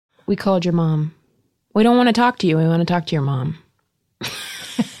We called your mom. We don't want to talk to you. We want to talk to your mom.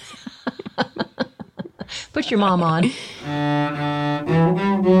 Put your mom on.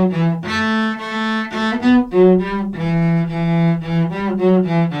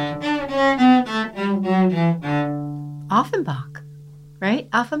 Offenbach, right?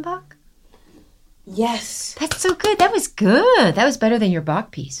 Offenbach? Yes. That's so good. That was good. That was better than your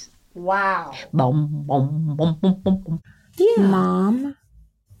Bach piece. Wow. Boom, boom, boom, boom, boom, boom. Yeah. Mom,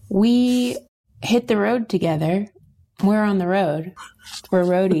 we hit the road together. We're on the road. We're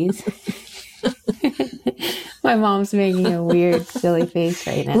roadies. My mom's making a weird, silly face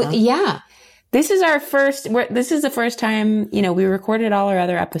right now. Yeah. This is the first time, we recorded all our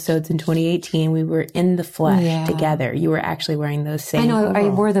other episodes in 2018. We were in the flesh together. You were actually wearing those same I know. overalls. I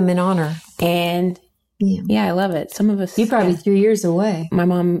wore them in honor. And yeah, I love it. Some of us. You probably 3 years away. My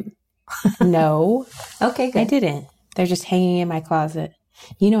mom, no. Okay, good. I didn't. They're just hanging in my closet.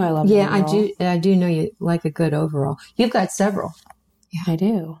 I love them. Yeah, I do know you like a good overall. You've got several. Yeah, I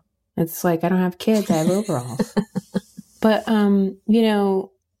do. It's like I don't have kids. I have overalls. But, and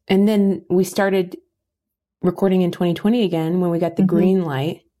then we started recording in 2020 again when we got the green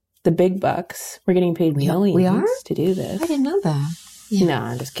light, the big bucks. We're getting paid millions to do this. I didn't know that. Yeah. No,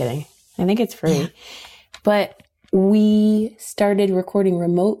 I'm just kidding. I think it's free. Yeah. But we started recording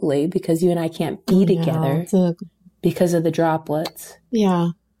remotely because you and I can't be together because of the droplets. Yeah.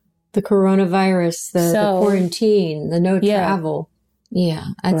 The coronavirus, the quarantine, the no travel. Yeah,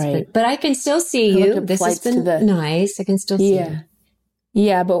 that's right. But I can still see you. This has been nice. I can still see you.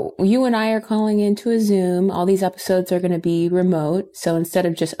 Yeah, but you and I are calling into a Zoom. All these episodes are going to be remote. So instead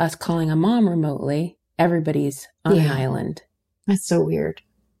of just us calling a mom remotely, everybody's on an island. That's so weird.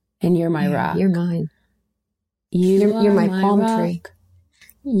 And you're my rock. You're mine. You're my palm tree.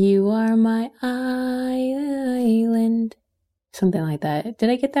 You are my island. Something like that. Did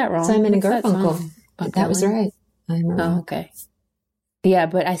I get that wrong? Simon and Garfunkel. That was right. I'm a rock. Oh, okay. Yeah,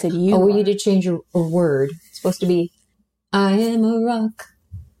 but I said you. Oh, you did change a word. It's supposed to be, I am a rock.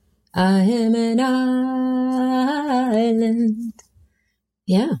 I am an island.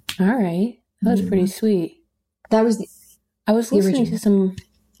 Yeah. All right. That was pretty sweet. That was I was listening to some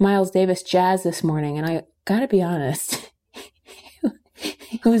Miles Davis jazz this morning, and I gotta be honest,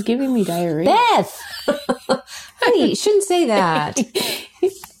 it was giving me diarrhea. Beth! Honey, you shouldn't say that.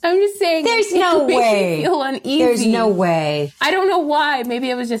 I'm just saying. There's no way. Me feel uneasy. There's no way. I don't know why.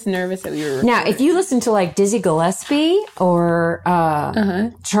 Maybe I was just nervous that we were recording. Now, if you listen to like Dizzy Gillespie or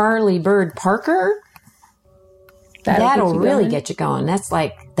Charlie Bird Parker, that'll really get you going. That's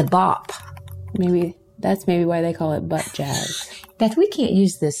like the bop. That's maybe why they call it butt jazz. Beth, we can't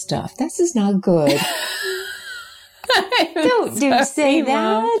use this stuff. This is not good. Don't say Mom.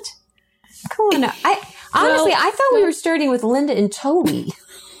 that. Come on. Honestly, I thought we were starting with Linda and Toby.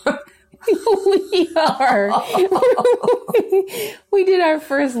 We are. We did our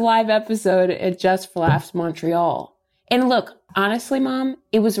first live episode at Just for Laughs Montreal. And look, honestly, Mom,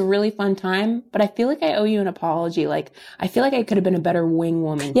 it was a really fun time, but I feel like I owe you an apology. Like, I feel like I could have been a better wing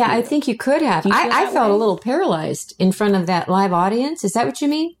woman. Yeah, I think you could have. I felt a little paralyzed in front of that live audience. Is that what you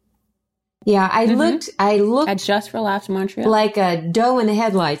mean? Yeah, I looked at Just for Laughs Montreal like a doe in the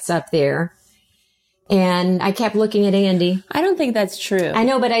headlights up there. And I kept looking at Andy. I don't think that's true. I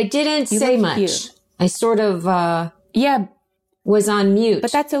know, but I didn't say much. Cute. I sort of was on mute.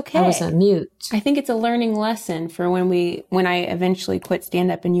 But that's okay. I was on mute. I think it's a learning lesson for when I eventually quit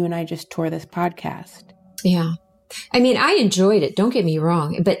stand-up and you and I just tore this podcast. Yeah. I mean, I enjoyed it. Don't get me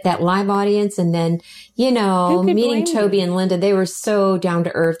wrong. But that live audience and then, meeting Toby and Linda, they were so down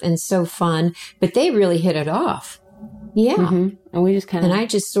to earth and so fun. But they really hit it off. Yeah. Mm-hmm. And we just I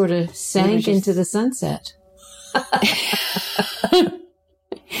just sort of sank into the sunset.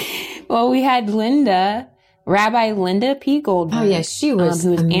 Well, we had Rabbi Linda P. Goldberg. Oh, yeah, she was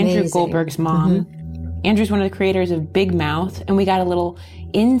who was amazing. Andrew Goldberg's mom. Mm-hmm. Andrew's one of the creators of Big Mouth, and we got a little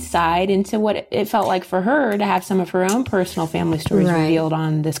insight into what it felt like for her to have some of her own personal family stories revealed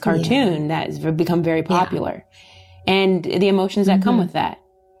on this cartoon that has become very popular, and the emotions that come with that.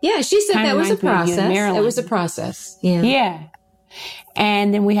 Yeah, she said that was a process. It was a process. Yeah. Yeah.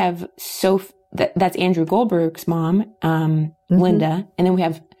 And then we have that's Andrew Goldberg's mom, Linda. And then we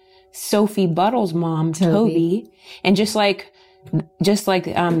have Sophie Buttle's mom, Toby. And just like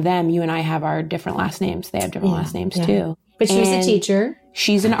them, you and I have our different last names. They have different last names too. But she's a teacher.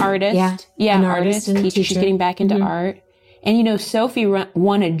 She's an artist. Yeah. An artist, teacher. She's getting back into art. And Sophie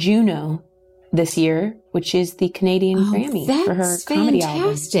won a Juno this year, which is the Canadian Grammy for her comedy album.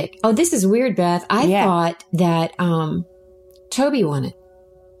 Fantastic. Oh, this is weird, Beth. I thought that Toby won it.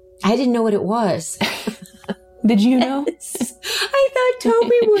 I didn't know what it was. The Juno? I thought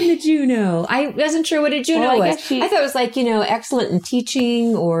Toby won the Juno. I wasn't sure what a Juno was. I thought it was like, excellent in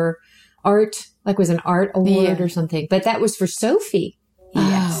teaching or art, like was an art award or something. But that was for Sophie.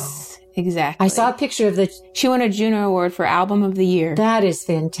 Yes, exactly. I saw a picture of she won a Juno Award for Album of the Year. That is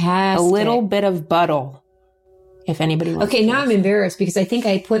fantastic. A Little Bit of Buttle, if anybody wants to. Now I'm embarrassed because I think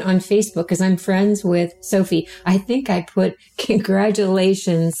I put on Facebook, because I'm friends with Sophie, I think I put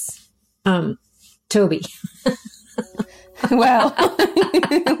congratulations, Toby. Well,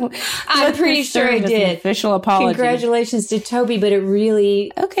 I'm pretty sure I did. Official apology. Congratulations to Toby, but it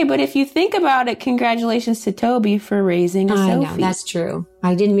really... Okay, but if you think about it, congratulations to Toby for raising a Sophie. I know, that's true.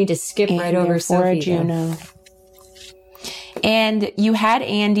 I didn't mean to skip right over Sophie. A Juno. And you had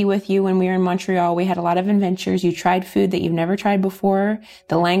Andy with you when we were in Montreal. We had a lot of adventures. You tried food that you've never tried before.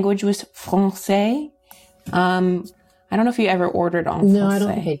 The language was Français. I don't know if you ever ordered en Français. No, I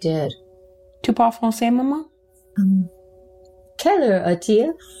don't think I did. Tu parles français, maman? Quelle heure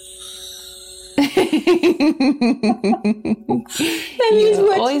est-il?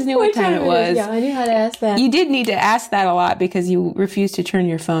 You always knew what time it was. Yeah, I knew how to ask that. You did need to ask that a lot because you refused to turn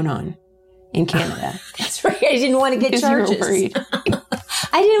your phone on in Canada. That's right. I didn't want to get charges. You were worried.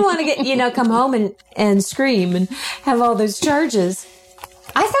 I didn't want to get, come home and scream and have all those charges.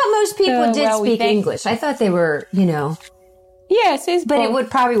 I thought most people did speak English. I thought they were, Yes, but it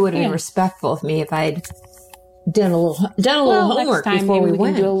would have been respectful of me if I'd done a little homework before we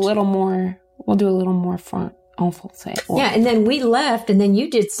went. Do a little more. We'll do a little more en français. Yeah, and then we left, and then you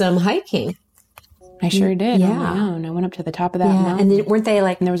did some hiking. I sure did. On my own. I went up to the top of that mountain. And then, weren't they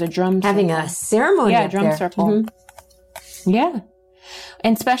and there was a drum having circle. A ceremony? Yeah, drum circle. Mm-hmm. Yeah.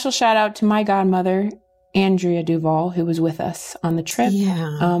 And special shout out to my godmother, Andrea Duval, who was with us on the trip.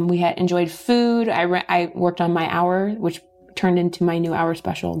 Yeah. We had enjoyed food. I worked on my hour, which turned into my new hour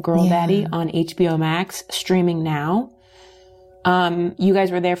special, Girl Daddy, on HBO Max, streaming now. You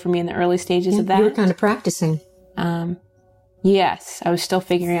guys were there for me in the early stages of that. You were kind of practicing. Yes, I was still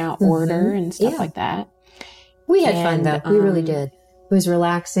figuring out order and stuff like that. We had fun, though. We really did. It was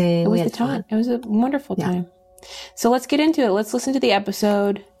relaxing. It was fun. It was a wonderful time. So let's get into it. Let's listen to the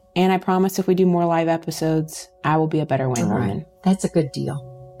episode. And I promise if we do more live episodes, I will be a better wing woman. That's a good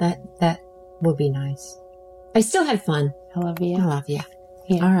deal. That will be nice. I still had fun. I love you. I love you.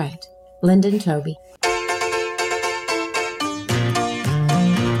 Yeah. All right. Linda and Toby.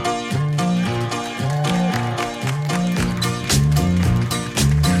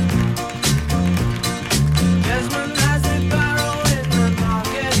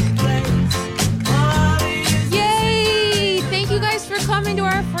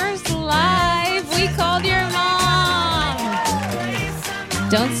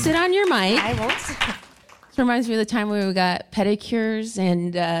 Don't sit on your mic. I won't sit. This reminds me of the time when we got pedicures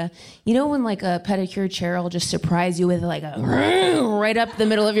and, when like a pedicure chair will just surprise you with like a right up the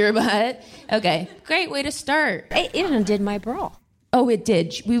middle of your butt? Okay, great way to start. It undid my bra. Oh, it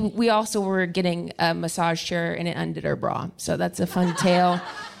did. We also were getting a massage chair and it undid our bra. So that's a fun tale.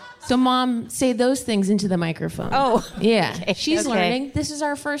 So Mom, say those things into the microphone. Oh. Yeah, Okay, she's okay. learning. This is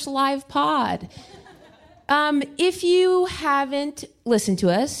our first live pod. If you haven't listened to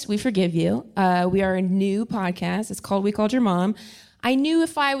us, we forgive you. We are a new podcast. It's called We Called Your Mom. I knew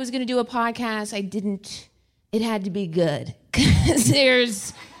if I was going to do a podcast, it had to be good. Because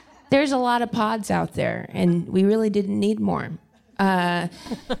there's a lot of pods out there, and we really didn't need more. I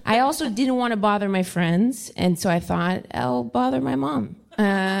also didn't want to bother my friends, and so I thought, I'll bother my mom.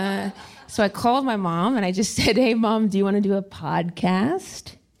 So I called my mom, and I just said, hey, Mom, do you want to do a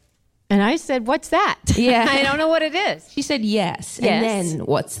podcast? And I said, what's that? Yeah. I don't know what it is. She said yes. Yes. And then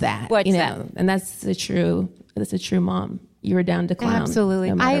what's that? What's that? And that's a true mom. You were down to clown. Absolutely.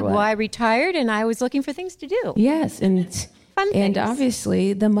 No matter what. I retired and I was looking for things to do. Yes. And Fun and things.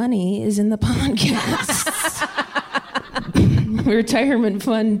 obviously the money is in the podcast. Retirement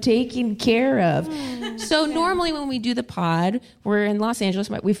fund taken care of. So normally when we do the pod, we're in Los Angeles.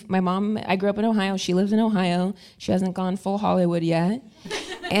 My mom, I grew up in Ohio. She lives in Ohio. She hasn't gone full Hollywood yet.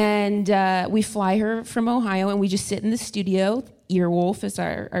 And we fly her from Ohio and we just sit in the studio. Earwolf is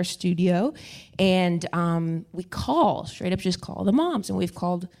our studio. And we just call the moms. And we've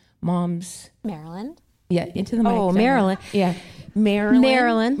called moms. Maryland. Yeah, into the mic. Oh, Maryland. Yeah.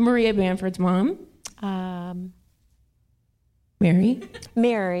 Maryland. Maria Bamford's mom. Mary.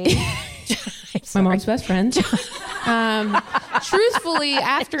 My mom's best friend. Truthfully,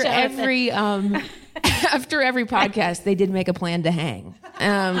 after every after every podcast, they did make a plan to hang.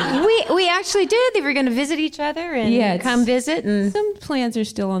 We actually did. They were going to visit each other and come visit. And some plans are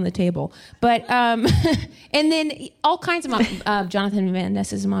still on the table. But and then all kinds of mom, Jonathan and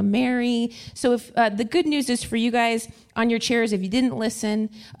Vanessa's mom, Mary. So if the good news is for you guys on your chairs, if you didn't listen,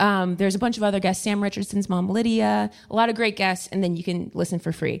 there's a bunch of other guests. Sam Richardson's mom, Lydia, a lot of great guests, and then you can listen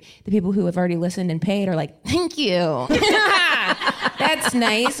for free. The people who have already listened and paid are like, thank you. That's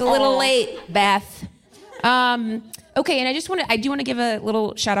nice. A little late, Beth. Okay, and I do want to give a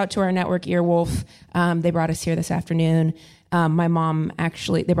little shout out to our network, Earwolf. They brought us here this afternoon. My mom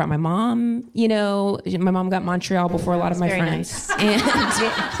they brought my mom. You know, my mom got Montreal before a lot of my friends. Nice. And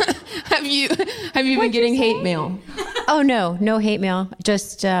have you been getting hate mail? Oh no hate mail.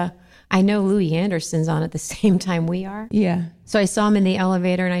 Just I know Louis Anderson's on at the same time we are. Yeah. So I saw him in the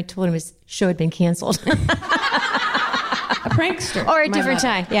elevator, and I told him his show had been canceled. A prankster. Or a different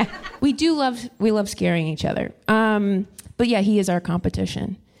time. Yeah. We love scaring each other. But yeah, he is our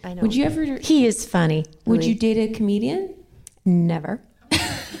competition. I know. Would you ever? He is funny. Would you date a comedian? Never.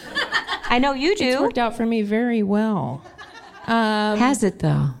 I know you do. It's worked out for me very well. Has it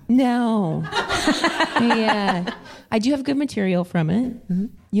though? No. Yeah. I do have good material from it. Mm-hmm.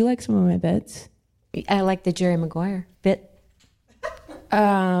 You like some of my bits. I like the Jerry Maguire bit.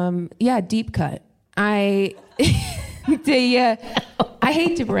 Yeah, deep cut. I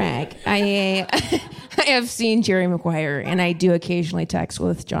hate to brag. I have seen Jerry Maguire, and I do occasionally text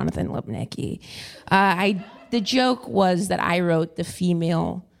with Jonathan Lipnicki. The joke was that I wrote the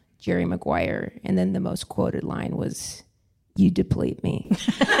female Jerry Maguire, and then the most quoted line was, "You deplete me."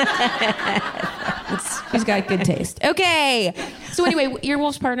 He's got good taste. Okay. So anyway,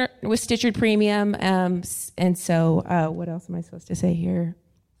 Earwolf's partner with Stitcher Premium. And so what else am I supposed to say here?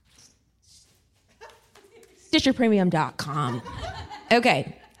 StitcherPremium.com.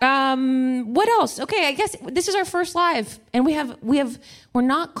 Okay. What else? Okay, I guess this is our first live, and we're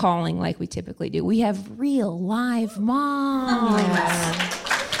not calling like we typically do. We have real live moms.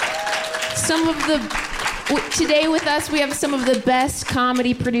 Today with us, we have some of the best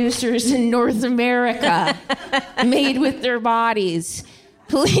comedy producers in North America, made with their bodies.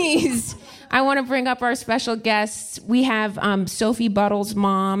 Please, I want to bring up our special guests. We have Sophie Buttle's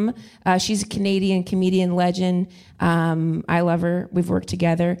mom. She's a Canadian comedian legend. I love her. We've worked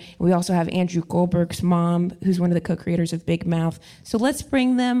together. We also have Andrew Goldberg's mom, who's one of the co-creators of Big Mouth. So let's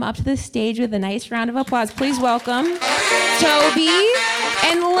bring them up to the stage with a nice round of applause. Please welcome Toby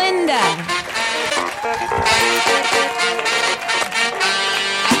and Linda.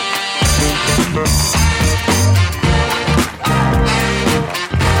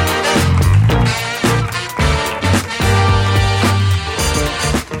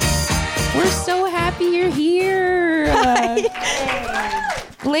 We're so happy you're here.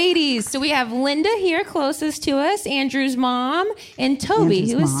 Ladies, so we have Linda here closest to us, Andrew's mom, and Toby,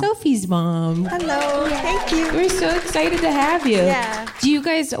 who is Sophie's mom. Hello, thank you. We're so excited to have you. Yeah. Do you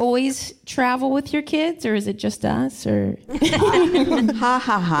guys always travel with your kids, or is it just us? Or Ha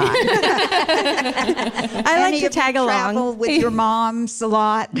ha ha. I like to tag along. Travel with your moms a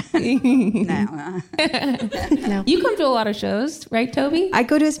lot. No. You come to a lot of shows, right, Toby? I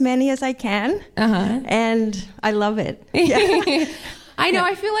go to as many as I can, and I love it. Yeah. I know.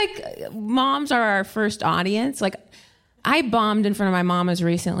 I feel like moms are our first audience. Like, I bombed in front of my mom as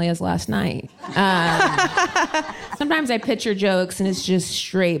recently as last night. Sometimes I picture jokes and it's just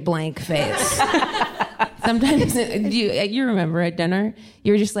straight blank face. Sometimes you remember at dinner,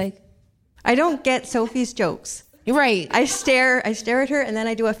 you were just like, I don't get Sophie's jokes. Right. I stare at her, and then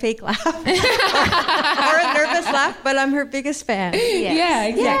I do a fake laugh or a nervous laugh. But I'm her biggest fan. Yes. Yeah,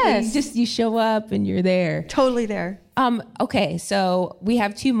 exactly. Yes. You show up and you're there. Totally there. Okay, so we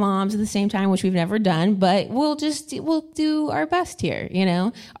have two moms at the same time, which we've never done, but we'll do our best here. You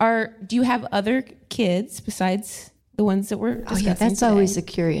know, do you have other kids besides the ones that we're discussing? Oh yeah, that's today? always a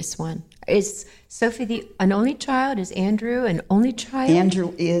curious one. Is Sophie an only child? Is Andrew an only child?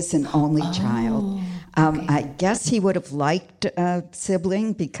 Andrew is an only child. Okay. I guess he would have liked a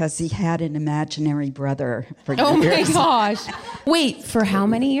sibling because he had an imaginary brother for years. Oh my gosh. Wait, for how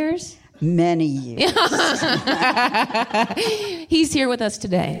many years? Many years. He's here with us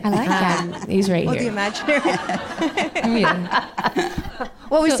today. I like that. He's right Oh, here. the imaginary. Yeah.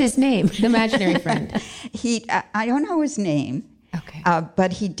 What was his name? The imaginary friend. I don't know his name. Okay.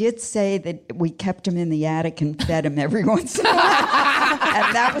 But he did say that we kept him in the attic and fed him every once in a while.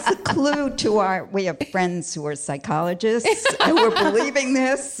 And that was a clue to we have friends who are psychologists who were believing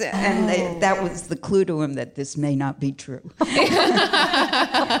this. And that was the clue to him that this may not be true.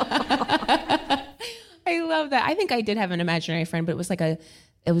 I love that. I think I did have an imaginary friend, but it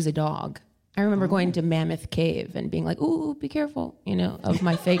was a dog. I remember going to Mammoth Cave and being like, ooh, be careful, of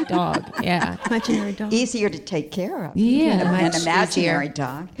my fake dog. Yeah. Imaginary dog. Easier to take care of. Yeah. Than an imaginary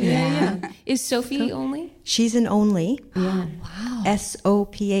dog. Yeah. Is Sophie only? She's an only. Yeah. Wow.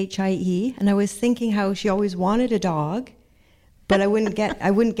 Sophie. And I was thinking how she always wanted a dog, but I wouldn't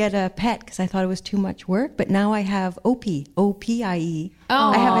get a pet because I thought it was too much work. But now I have Opie, Opie. I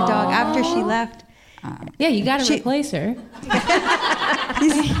have a dog after she left. Yeah, you got to replace her.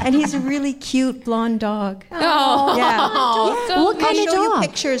 He's a really cute blonde dog. Oh, yeah. So what kind I'll of show dog? you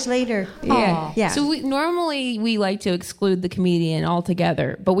pictures later. Yeah. Yeah. So normally we like to exclude the comedian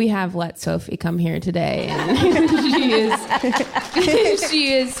altogether, but we have let Sophie come here today, and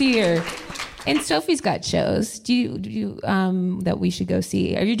she is here. And Sophie's got shows. Do you that we should go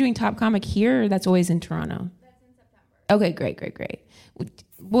see? Are you doing Top Comic here, or that's always in Toronto? That's in September. Okay, great.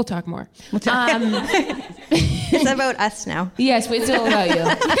 We'll talk more. It's about us now. Yes, but it's all about you.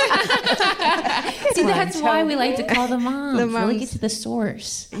 See, that's why we like to call the moms. Really get to the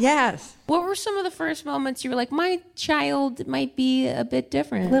source. Yes. What were some of the first moments you were like, my child might be a bit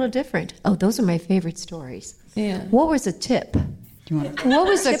different? A little different. Oh, those are my favorite stories. Yeah. What was a tip? What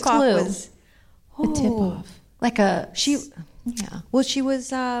was a Tip-off clue? was- A tip off. Like She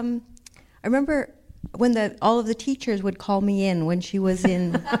was. I remember when all of the teachers would call me in when she was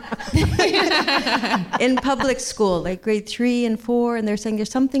in in public school, like grade 3 and 4, and they're saying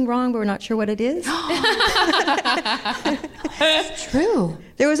there's something wrong, but we're not sure what it is. True.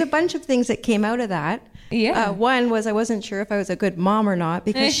 There was a bunch of things that came out of that. Yeah. One was I wasn't sure if I was a good mom or not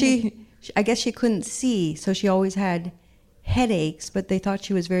because I guess she couldn't see, so she always had headaches, but they thought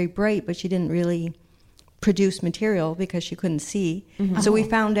she was very bright, but she didn't really produce material because she couldn't see. Mm-hmm. So we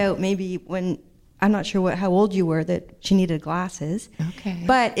found out maybe when, I'm not sure how old you were, that she needed glasses. Okay.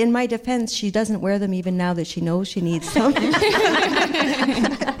 But in my defense, she doesn't wear them even now that she knows she needs them.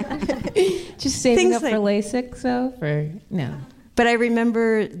 Just saving Things up for LASIK, so no. But I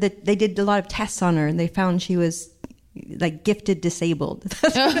remember that they did a lot of tests on her, and they found she was like gifted disabled.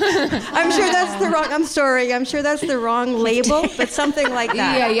 I'm sure that's the wrong. I'm sorry. I'm sure that's the wrong label, but something like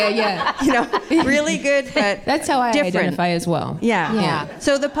that. Yeah. Really good, but That's how I different. identify as well. Yeah.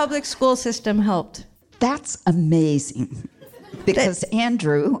 So the public school system helped. That's amazing. Because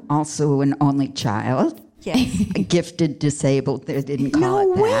Andrew, also an only child, Yes. gifted disabled, they didn't call No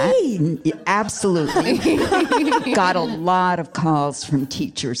it that. way. Absolutely. Got a lot of calls from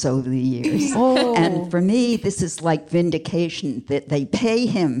teachers over the years. Oh. And for me, this is like vindication that they pay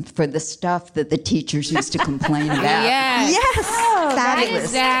him for the stuff that the teachers used to complain about. Yes. Yes. Fabulous.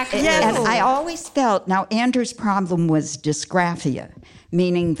 Exactly. And I always felt, now Andrew's problem was dysgraphia,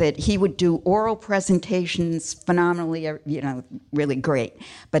 meaning that he would do oral presentations phenomenally, really great.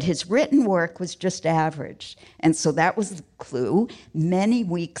 But his written work was just average. And so that was the clue. Many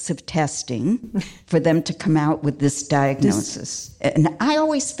weeks of testing for them to come out with this diagnosis. And I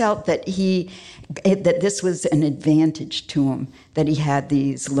always felt that that this was an advantage to him, that he had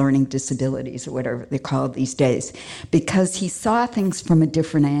these learning disabilities or whatever they're called these days, because he saw things from a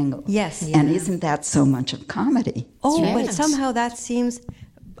different angle. Yes. And isn't that so much of comedy? Oh, Right. but somehow that seems.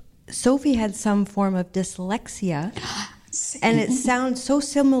 Sophie had some form of dyslexia, and it sounds so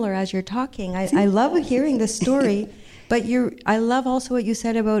similar as you're talking. I love hearing the story, but I love also what you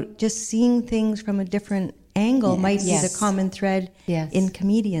said about just seeing things from a different angle might be the common thread in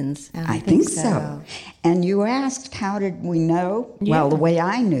comedians. I think so. And you asked, how did we know? Yeah. Well, the way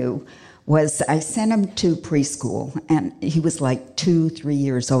I knew was I sent him to preschool, and he was like 2-3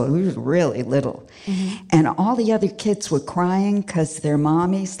 years old. He was really little. Mm-hmm. And all the other kids were crying because their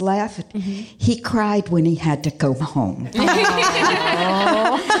mommies left. Mm-hmm. He cried when he had to go home.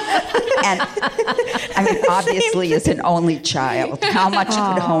 And I mean, obviously, as an only child, how much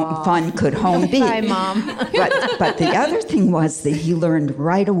fun could home be? Bye, Mom. But the other thing was that he learned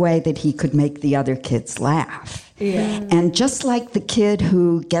right away that he could make the other kids laugh. Yeah. And just like the kid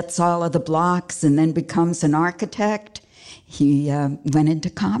who gets all of the blocks and then becomes an architect, he went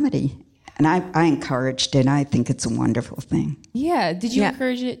into comedy. And I encouraged it. I think it's a wonderful thing. Yeah. Did you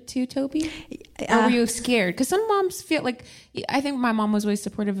encourage it too, Toby? Or were you scared? Because some moms feel like, I think my mom was always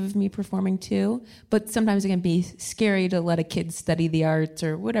supportive of me performing too, but sometimes it can be scary to let a kid study the arts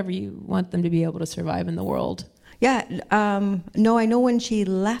or whatever you want them to be able to survive in the world. Yeah. No, I know when she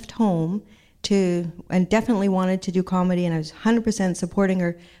left home and definitely wanted to do comedy, and I was 100% supporting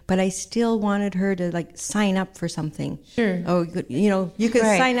her, but I still wanted her to like sign up for something. Sure. Oh, you could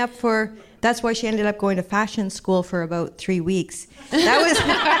sign up for. That's why she ended up going to fashion school for about 3 weeks. That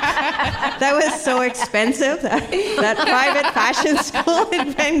was so expensive. That private fashion school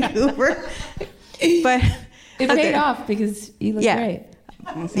in Vancouver. But it paid off because you look great.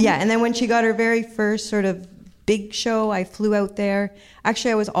 Yeah, and then when she got her very first sort of big show, I flew out there.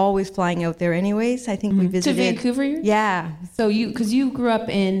 Actually, I was always flying out there anyways. I think we visited. To Vancouver? Yeah. So because you grew up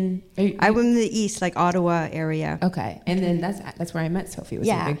in... I was in the east, like Ottawa area. Okay, and then that's where I met Sophie, was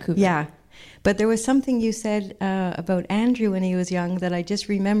in Vancouver. Yeah. But there was something you said about Andrew when he was young that I just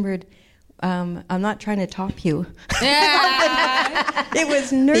remembered. I'm not trying to top you. It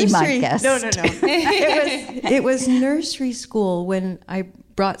was nursery. Be my guest. No. It was nursery school when I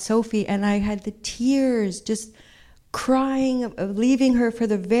brought Sophie, and I had the tears, just crying of leaving her for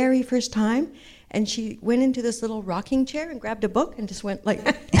the very first time. And she went into this little rocking chair and grabbed a book and just went like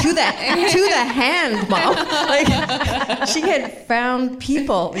to the hand, Mom. Like she had found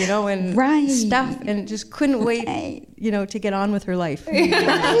people, and stuff, and just couldn't wait, to get on with her life.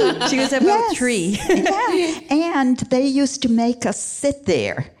 She was about 3. Yeah. And they used to make us sit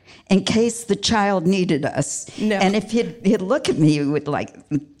there in case the child needed us. No. And if he'd look at me, he would like,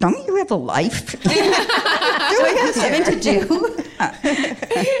 don't you have a life? Do I have something to do?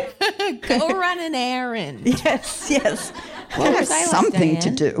 Go run an errand. Yes. Well, there's something to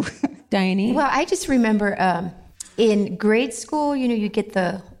do. Diane? Well, I just remember in grade school, you get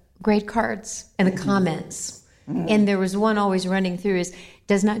the grade cards and the comments. And there was one always running through is,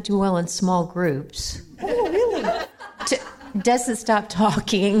 does not do well in small groups. Oh, really? Doesn't stop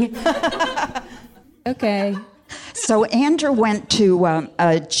talking. Okay. So Andrew went to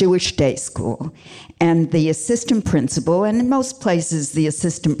a Jewish day school, and the assistant principal, and in most places the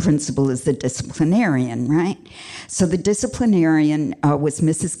assistant principal is the disciplinarian, right? So the disciplinarian was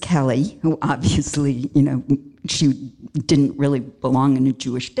Mrs. Kelly, who obviously, she didn't really belong in a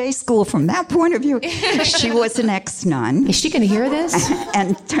Jewish day school from that point of view. She was an ex-nun. Is she going to hear this?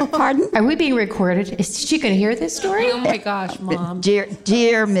 And pardon? Are we being recorded? Is she going to hear this story? Oh my gosh, Mom. Dear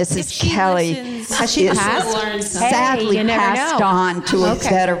Mrs. Kelly, has she passed? Sadly you never passed know. on to a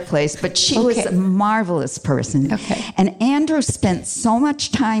better place, but she was a marvelous person. Okay. And Andrew spent so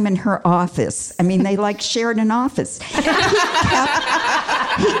much time in her office. I mean, they like shared an office. He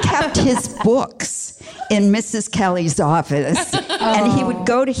kept his books in Mrs. Kelly's office, and he would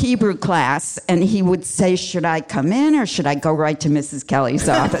go to Hebrew class, and he would say, should I come in, or should I go right to Mrs. Kelly's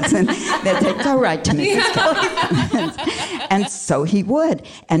office? And they'd say, go right to Mrs. Kelly's. And so he would.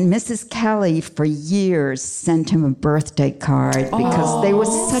 And Mrs. Kelly, for years, sent him a birthday card because they were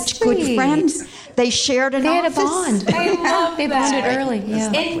such good friends. They shared an office. They had a bond. I love They bonded early.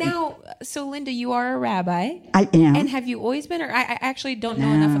 Yeah. And now, so Linda, you are a rabbi. I am. And have you always been, or I actually don't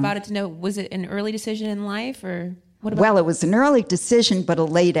know enough about it to know, was it an early decision in life, or what about? Well, it was an early decision, but a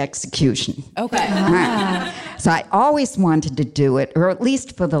late execution. Okay. Right. So I always wanted to do it, or at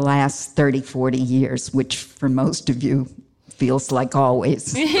least for the last 30, 40 years, which for most of you feels like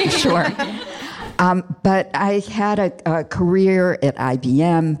always, for sure. But I had a career at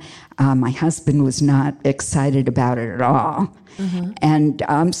IBM. My husband was not excited about it at all. Mm-hmm.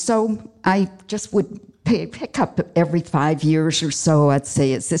 And so I just would pick up every 5 years or so. I'd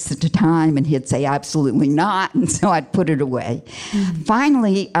say, is this the time? And he'd say, absolutely not. And so I'd put it away. Mm-hmm.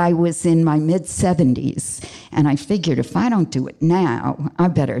 Finally, I was in my mid-70s, and I figured if I don't do it now,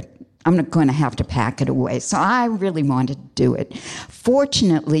 I'm not going to have to pack it away. So I really wanted to do it.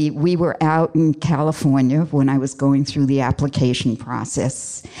 Fortunately, we were out in California when I was going through the application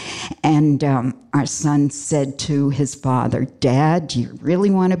process. And our son said to his father, Dad, do you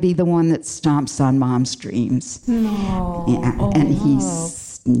really want to be the one that stomps on Mom's dreams? No. Yeah. And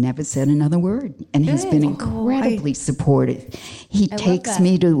he's never said another word. And he's been incredibly supportive. He takes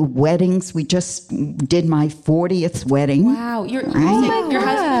me to weddings. We just did my 40th wedding. Wow. Your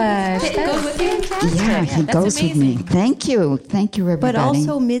husband goes with you? Yeah, he goes with me. Thank you. Thank you, everybody. But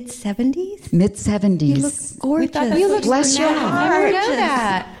also mid-70s? Mid-70s. You look gorgeous. You look Bless your I heart. never know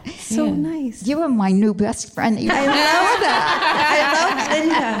that. So nice. You are my new best friend. I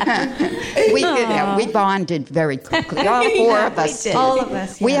love Linda. We bonded very quickly. All 4 of us did. All of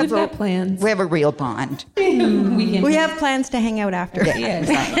us. We yeah. have got plans. We have a real bond. We have plans to hang out after. Yes.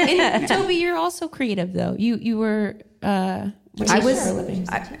 And Toby, you're also creative, though. You were. I was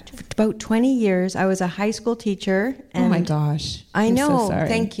about 20 years. I was a high school teacher. And oh my gosh! I know. So sorry.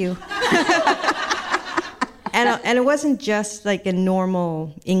 Thank you. And it wasn't just like a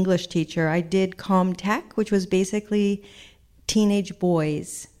normal English teacher. I did comm tech, which was basically teenage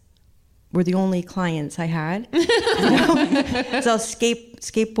boys were the only clients I had. So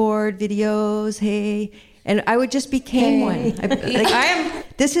skateboard videos, hey. And I would just become one.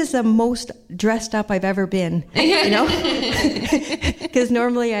 this is the most dressed up I've ever been, you know? Because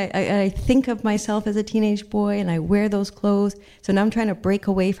normally I think of myself as a teenage boy and I wear those clothes. So now I'm trying to break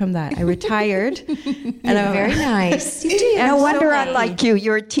away from that. I retired. And I'm Very nice. You do. No wonder I like you.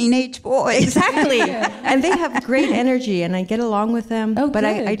 You're a teenage boy. Exactly. And they have great energy and I get along with them. Oh, but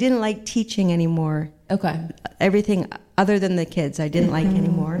good. I didn't like teaching anymore. Okay. Everything other than the kids I didn't like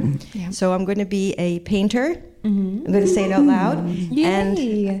anymore. Yeah. So I'm going to be a painter. I'm going to say it out loud.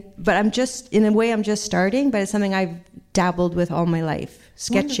 Yay. But I'm just, in a way, I'm just starting, but it's something I've dabbled with all my life.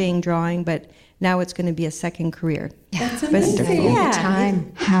 Sketching, drawing, but now it's going to be a second career. That's amazing. You have the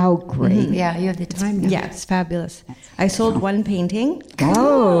time. How great. Yeah, you have the time now. Yeah, it's fabulous. I sold one painting.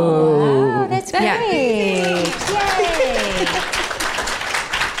 Oh, that's great. Yay.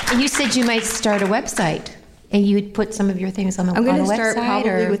 You said you might start a website. And you would put some of your things on the website? I'm going to start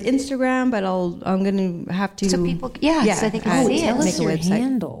probably with Instagram, but I'm going to have to... So people, so they can see it. Tell us Make a your website.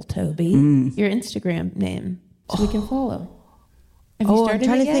 handle, Toby. Your Instagram name, so we can follow. Have you I'm started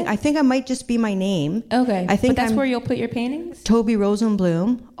trying it to think. yet? I think I might just be my name. Okay. I think but that's I'm where you'll put your paintings? Toby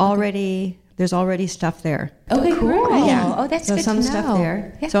Rosenblum. Already, there's already stuff there. Okay, great. Yeah. Oh, that's so good some to stuff know.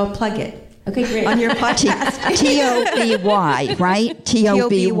 there. Yeah. So I'll plug it. Okay, great. On your podcast. T-O-B-Y, right?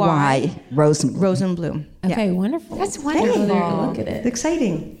 T-O-B-Y. Rosenblum. Okay, Yeah. wonderful. That's Go there and wonderful. look at It's it.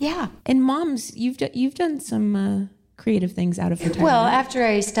 exciting. Yeah. And moms, you've done some creative things out of retirement. Well, after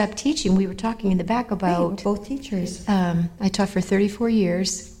I stopped teaching, we were talking in the back We're about, both teachers. I taught for 34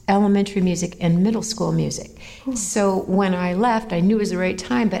 years, elementary music and middle school music. So when I left, I knew it was the right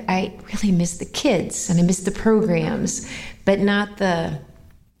time, but I really missed the kids and I missed the programs, but not the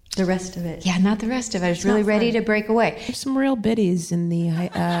rest of it. Yeah, not the rest of it. I was really ready to break away. There's some real biddies in the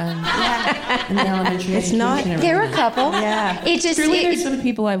elementary. It's not- There were a couple. Yeah. It just Truly, it- there's some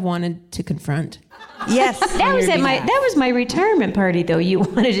people I've wanted to confront. Yes. that was that was my retirement party though. You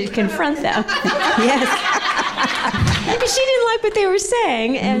wanted to confront them. Yes. She didn't like what they were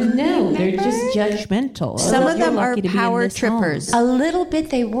saying, and No, they're just judgmental. Some of You're them are lucky to be in power this home. trippers. a little bit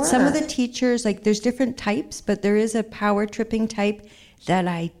they were. Some of the teachers, like there's different types, but there is a power tripping type that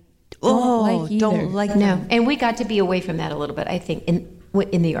I like either. don't like. No, them. and we got to be away from that a little bit. I think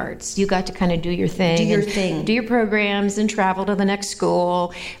in the arts, you got to kind of do your thing, Do your and thing. do your programs, and travel to the next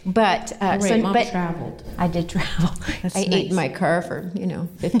school. But Right, Mom traveled. I did travel. That's I ate nice. in my car for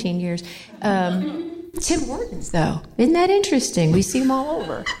 15 years. Tim Hortons, though, isn't that interesting? We see them all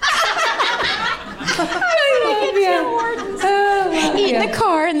over. Eat in the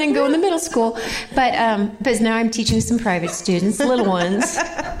car and then go in the middle school. But now I'm teaching some private students, little ones.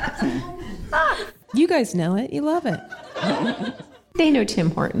 You guys know it. You love it. They know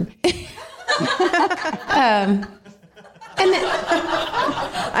Tim Horton. And then,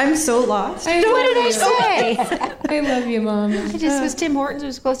 I'm so lost. what did I say? I love you, Mom. I just was Tim Hortons. It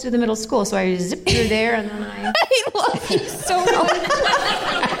was close to the middle school, so I zipped through there, and then I love you so much.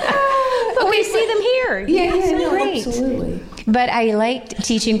 But we see them here. Yeah, great. absolutely. But I liked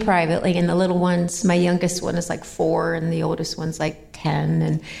teaching privately, and the little ones. My youngest one is like 4, and the oldest one's like 10,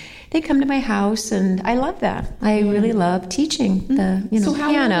 and they come to my house, and I love that. I really love teaching the So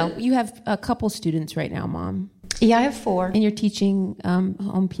piano. you have a couple students right now, Mom, Yeah, I have 4 and you're teaching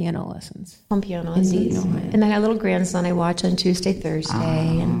home piano lessons. home piano lessons, and then I got a little grandson I watch on Tuesday,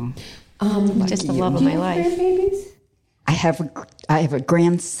 Thursday, and just the love of my life. Grandbabies? I have a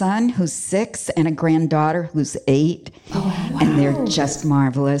grandson who's 6 and a granddaughter who's 8. And they're just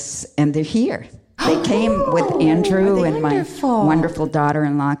marvelous. And they're here. They came with Andrew and my wonderful? wonderful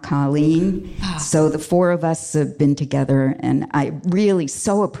daughter-in-law, Colleen. So the 4 of us have been together, and I really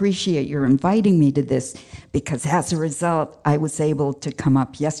so appreciate your inviting me to this, because as a result, I was able to come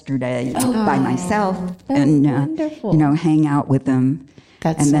up yesterday by myself and wonderful. hang out with them.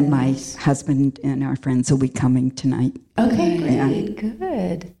 That's and so then my husband and our friends will be coming tonight. Okay, great. Yeah.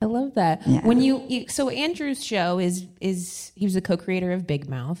 Good. I love that. Yeah. When so Andrew's show is he was a co-creator of Big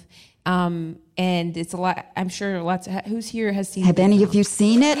Mouth, and it's a lot. I'm sure lots of who's here has seen. Have Big any Mouth? of you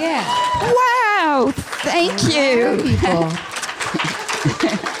seen it? Yeah. Wow! Thank you.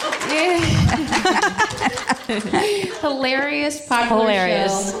 Hilarious, popular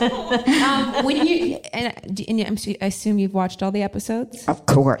Hilarious. show. When I assume you've watched all the episodes. Of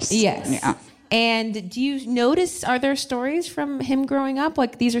course. Yes. Yeah. And do you notice, are there stories from him growing up?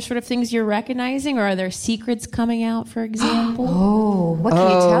 Like these are sort of things you're recognizing, or are there secrets coming out, for example? Oh, what can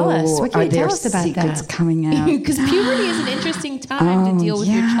you tell us? What can Are you tell there us about secrets that? coming out? Because puberty is an interesting time to deal with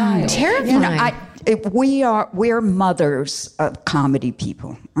your child. Terrifying. We're mothers of comedy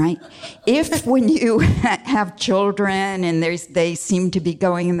people, right? If when you have children and they seem to be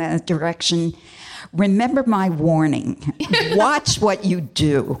going in that direction, remember my warning. Watch what you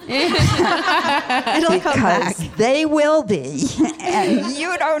do. It'll come back. Because they will be. And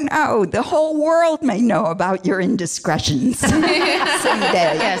you don't know. The whole world may know about your indiscretions someday.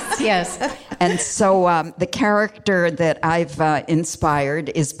 Yes. And so the character that I've inspired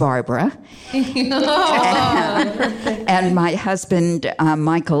is Barbara. And my husband,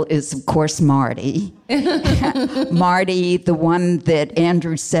 Michael, is, of course, Marty. Marty, the one that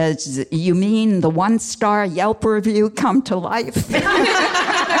Andrew says, you mean the 1-star Yelp review come to life?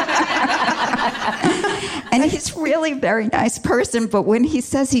 And he's really a very nice person, but when he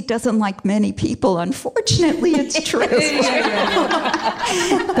says he doesn't like many people, unfortunately, it's true.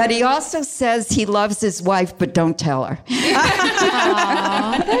 But he also says he loves his wife, but don't tell her.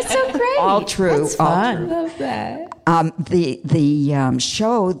 Aww, that's so great. All true. That's all fun. true. I love that. The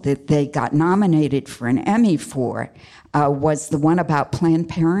show that they got nominated for an Emmy for was the one about Planned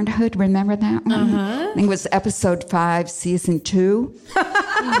Parenthood. Remember that one? I think it was episode 5, season 2.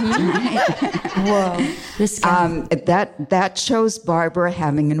 Whoa. This guy. That shows Barbara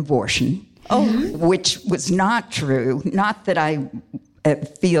having an abortion, which was not true. Not that I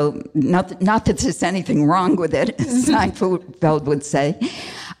feel, not that there's anything wrong with it, as Seinfeld would say.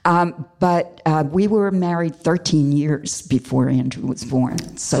 But we were married 13 years before Andrew was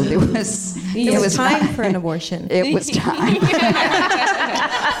born. So there was... It was time for an abortion. It was time.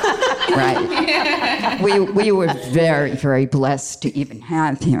 Right. We were very, very blessed to even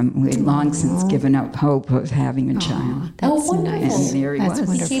have him. We'd long since given up hope of having a child. That's wonderful. nice. And there he That's was.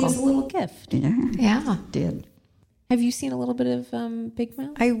 wonderful. He gave us a little gift. Yeah. Did. Have you seen a little bit of Big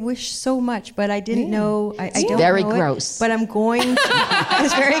Mouth? I wish so much, but I didn't know. I don't Very know gross. It, but I'm going to.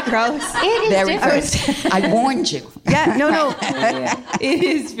 It's very gross. It is Very different. gross. I warned you. Yeah, no. It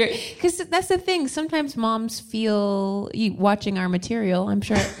is very, because that's the thing. Sometimes moms feel watching our material. I'm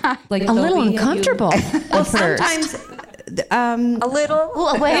sure, like A little uncomfortable. Well, sometimes. A little.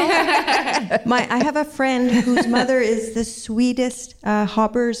 I have a friend whose mother is the sweetest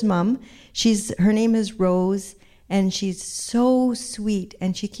Hopper's mom. Her name is Rose, and she's so sweet,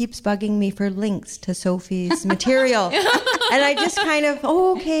 and she keeps bugging me for links to Sophie's material. And I just kind of,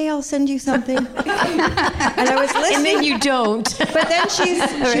 okay, I'll send you something. And I was listening. And then you don't. But then she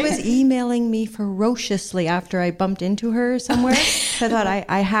was emailing me ferociously after I bumped into her somewhere. So I thought,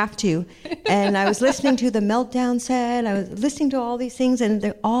 I have to. And I was listening to the Meltdown set. I was listening to all these things, and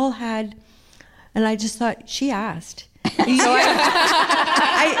they all had, and I just thought, she asked. So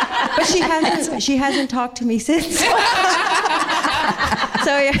but she hasn't talked to me since. So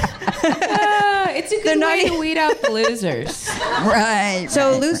yeah. It's a good way to weed out the losers. Right.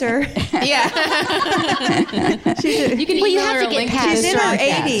 So loser. Yeah. You can email her a link to She's the in her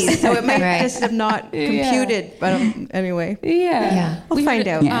podcast. 80s, so it might Right. just have not computed. But anyway, Yeah. we'll find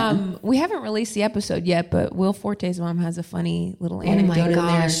out. We haven't released the episode yet, but Will Forte's mom has a funny little my anecdote in there.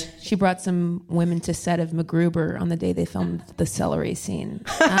 gosh. She brought some women to set of MacGruber on the day they filmed the celery scene.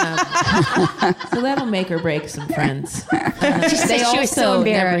 So that'll make or break some friends. They she was so also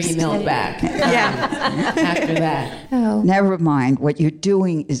never embarrassed. emailed back. After that. Never mind. What you're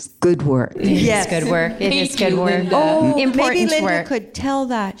doing is good work. Yes. It's good work. It is good work. Linda. Oh, maybe Important Linda work. could tell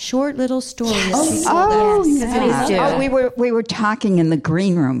that short little story. Please do. Oh, we were talking in the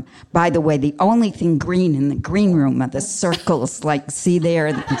green room. By the way, the only thing green in the green room are the circles, like see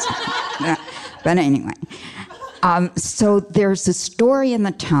there. But anyway, so there's a story in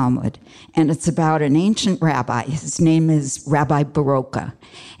the Talmud, and it's about an ancient rabbi. His name is Rabbi Baroka.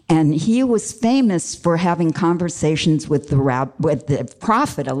 And he was famous for having conversations with the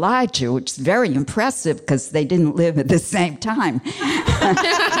prophet Elijah, which is very impressive because they didn't live at the same time.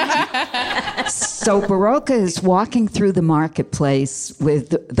 So Baroka is walking through the marketplace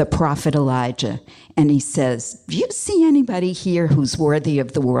with the prophet Elijah, and he says, "Do you see anybody here who's worthy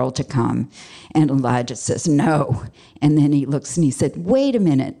of the world to come?" And Elijah says, "No." And then he looks and he said, "Wait a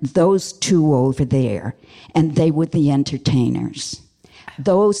minute, those two over there." And they were the entertainers.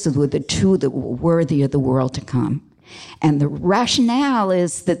 Those were the two that were worthy of the world to come. And the rationale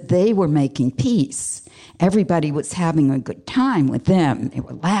is that they were making peace. Everybody was having a good time with them. They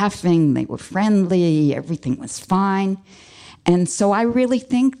were laughing, they were friendly, everything was fine. And so I really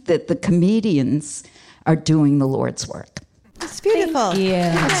think that the comedians are doing the Lord's work. It's beautiful.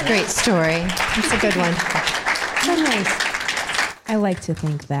 Yeah. That's a great story. It's a good one. So nice. I like to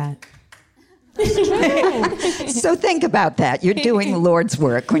think that. So think about that. You're doing the Lord's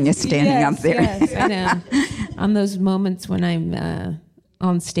work when you're standing up there. Yes, I know. On those moments when I'm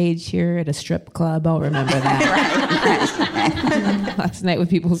on stage here at a strip club, I'll remember that. Last night with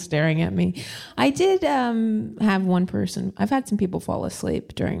people staring at me. I did have one person. I've had some people fall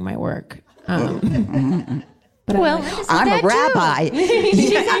asleep during my work. But Well, I'm a rabbi.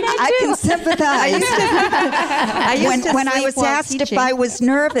 I can sympathize. When I was asked if I was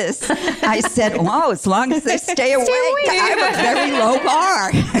nervous, I said, "Oh, as long as they stay awake, I have a very low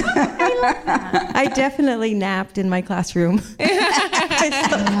bar." I definitely napped in my classroom.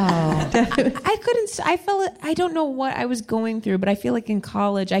 I couldn't. I felt. I don't know what I was going through, but I feel like in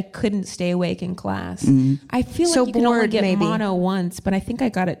college I couldn't stay awake in class. I feel So like you can only bored, get maybe. mono once, but I think I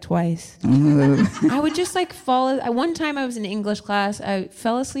got it twice. I would just like fall. One time I was in English class. I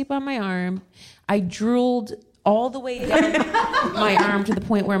fell asleep on my arm. I drooled all the way down my arm to the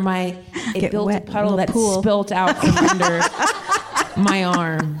point where it built wet, a puddle little that pool. spilt out from under my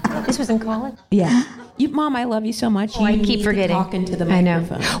arm. This was in college? Yeah. Mom, I love you so much. I You keep need forgetting. to talk into the I know.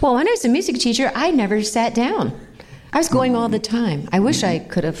 microphone. Well, when I was a music teacher, I never sat down. I was going all the time. I wish I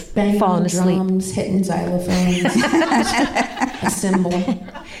could have Banging fallen asleep. drums, hitting xylophones, a cymbal.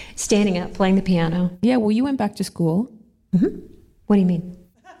 Standing up, playing the piano. Yeah, well, you went back to school. What do you mean?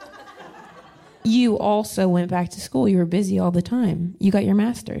 You also went back to school. You were busy all the time. You got your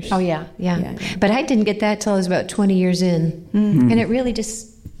master's. Oh, yeah. Yeah. But I didn't get that till I was about 20 years in. And it really just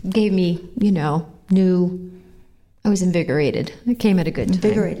gave me, I was invigorated. It came at a good time.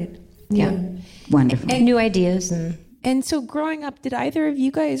 Invigorated. Yeah. Wonderful. And new ideas. And so growing up, did either of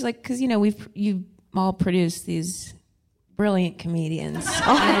you guys, because, you've all produced these brilliant comedians.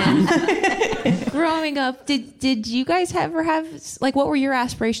 And growing up, did you guys ever have, what were your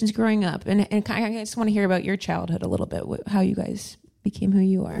aspirations growing up? And I just want to hear about your childhood a little bit, how you guys became who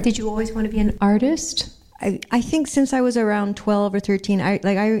you are. Did you always want to be an artist? I think since I was around 12 or 13,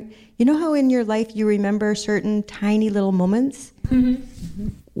 you know how in your life you remember certain tiny little moments? Mm-hmm.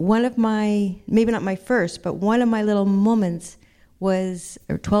 One of my, maybe not my first, but one of my little moments was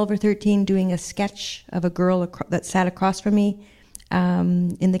 12 or 13 doing a sketch of a girl that sat across from me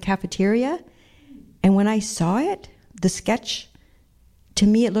in the cafeteria. And when I saw it, the sketch, to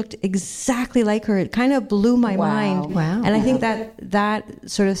me it looked exactly like her. It kind of blew my mind. Wow. And I think that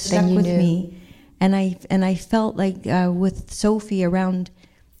sort of stuck with me. And I felt like with Sophie around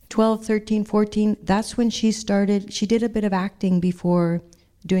 12, 13, 14, that's when she did a bit of acting before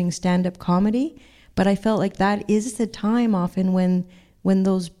doing stand-up comedy. But I felt like that is the time often when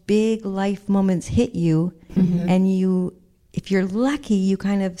those big life moments hit you, and if you're lucky, you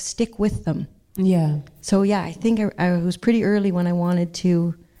kind of stick with them. Yeah. So yeah, I think I was pretty early when I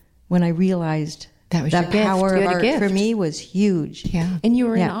realized That was that your gift. power You of had a art gift. for me was huge. Yeah. And you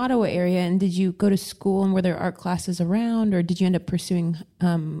were in the Yeah. Ottawa area, and did you go to school, and were there art classes around, or did you end up pursuing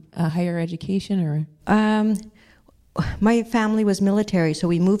a higher education, or? My family was military, so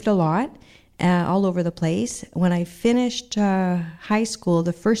we moved a lot, all over the place. When I finished high school,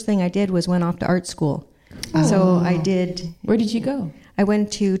 the first thing I did was went off to art school. So I did. Where did you go? I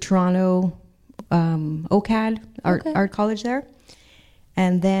went to Toronto, OCAD, art college there,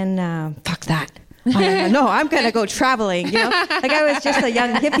 and then fuck that. No, I'm going to go traveling, Like I was just a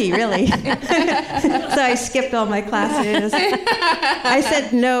young hippie, really. So I skipped all my classes. I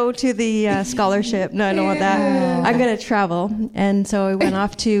said no to the scholarship. No, I don't want that. I'm going to travel. And so I went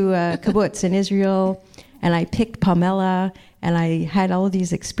off to kibbutz in Israel, and I picked Palmela, and I had all of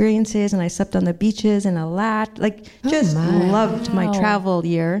these experiences, and I slept on the beaches in Eilat. Loved my travel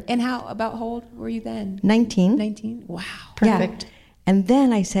year. And how old were you then? 19. 19? Wow. Perfect. Yeah. And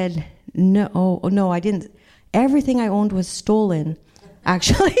then I said, no, I didn't. Everything I owned was stolen,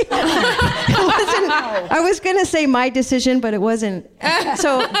 actually. I was going to say my decision, but it wasn't.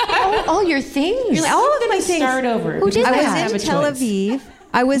 So All your things. all of my things. Start over. Who did I that? was in Tel Aviv.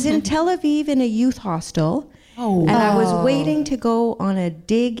 I was in Tel Aviv in a youth hostel. And I was waiting to go on a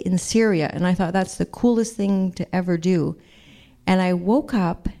dig in Syria. And I thought that's the coolest thing to ever do. And I woke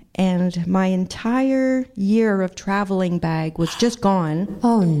up, and my entire year of traveling bag was just gone.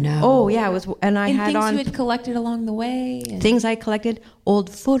 Oh, no. Oh, yeah. It was, and I And had things on you had collected along the way. And things I collected, old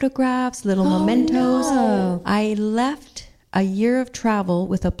photographs, little mementos. no. I left a year of travel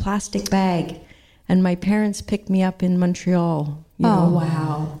with a plastic bag, and my parents picked me up in Montreal.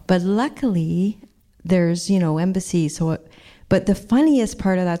 wow. But luckily, there's, embassies. But the funniest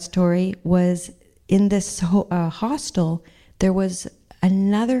part of that story was in this hostel, there was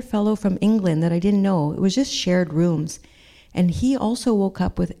another fellow from England that I didn't know. It was just shared rooms. And he also woke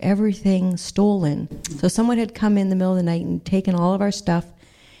up with everything stolen. So someone had come in the middle of the night and taken all of our stuff.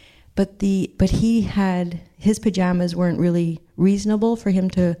 But he had, his pajamas weren't really reasonable for him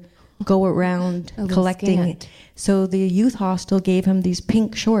to go around collecting. scant. So the youth hostel gave him these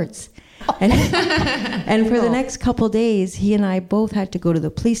pink shorts. And for the next couple days, he and I both had to go to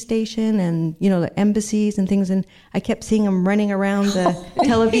the police station and, the embassies and things. And I kept seeing him running around the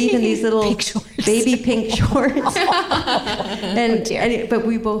Tel Aviv in these little baby pink shorts. But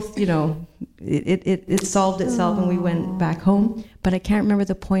we both, it solved itself and we went back home. But I can't remember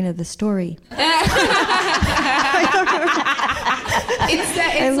the point of the story.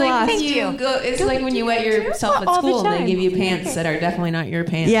 It's like when you wet yourself at school and they give you pants that are definitely not your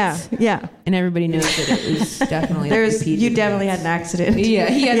pants. Yeah. And everybody knows that it was definitely you definitely had an accident. Yeah,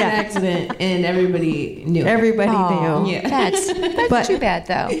 he had an accident and everybody knew. Everybody knew. Yeah. That's too bad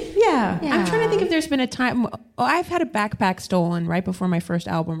though. Yeah. I'm trying to think if there's been a time. I've had a backpack stolen right before my first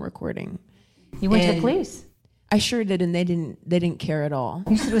album recording. You went to the police. I sure did, and they didn't care at all.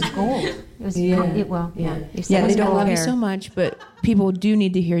 You said it was gold. It was You said, they don't I love you care. so much, but people do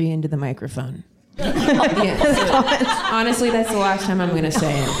need to hear you into the microphone. Honestly, that's the last time I'm going to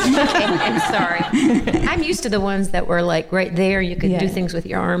say it. Okay, I'm sorry. I'm used to the ones that were like right there. You could do things with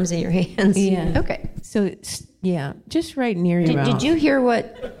your arms and your hands. Yeah. Okay. So, just right near your mouth. Did you hear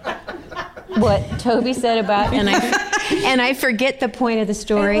what Toby said about and I forget the point of the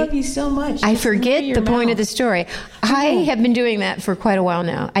story. I love you so much. I forget the point of the story. I have been doing that for quite a while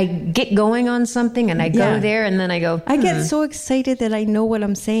now. I get going on something and I go there and then I go. I get so excited that I know what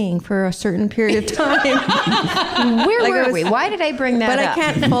I'm saying for a certain period of time. Where were we? Why did I bring that up? But I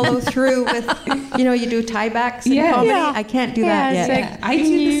can't follow through with, you do tiebacks in comedy. Yeah. I can't do that yet. Like, I do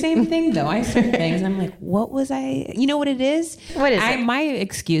the same thing though. I say things. I'm like, what was I? You know what it is? What is it? My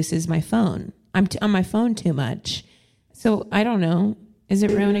excuse is my phone. I'm on my phone too much. So I don't know. Is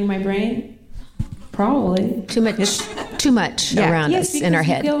it ruining my brain? Probably. Too much around us in our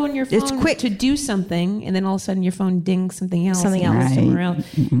head. You go on your phone It's quick to do something, and then all of a sudden your phone dings something else. Something else. Right. Somewhere else.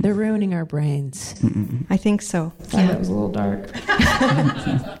 They're ruining our brains. I think so. That was a little dark.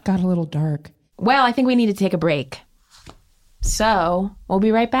 Got a little dark. Well, I think we need to take a break. So we'll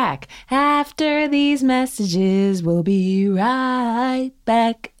be right back. After these messages, we'll be right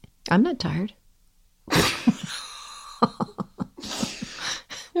back. I'm not tired.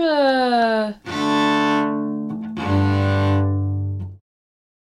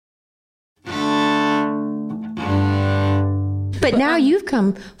 But now you've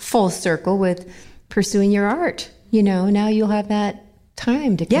come full circle with pursuing your art. Now you'll have that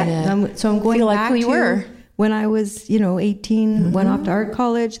time to kind of so I'm going feel back like who you to were. When I was, 18, went off to art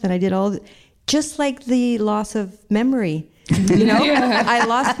college, then I did just like the loss of memory. I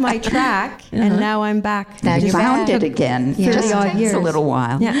lost my track and now I'm back. Now You found it again. Yeah. Just Odd takes years. a little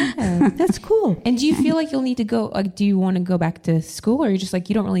while. Yeah, that's cool. And do you feel like you'll need to go, do you want to go back to school, or you're just like,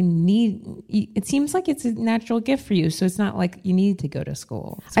 you don't really need, it seems like it's a natural gift for you. So it's not like you need to go to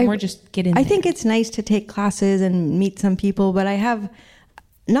school. It's more just get in I there. think it's nice to take classes and meet some people, but I have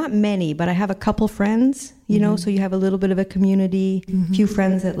not many, but I have a couple friends, so you have a little bit of a community, a few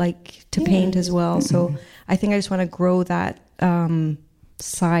friends that like to paint as well. So I think I just want to grow that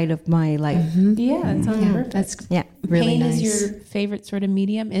side of my life. Yeah, that sounds perfect. That's really Paint nice. is your favorite sort of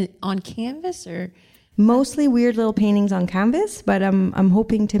medium on canvas, or? Mostly weird little paintings on canvas, but I'm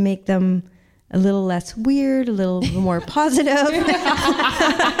hoping to make them a little less weird, a little more positive.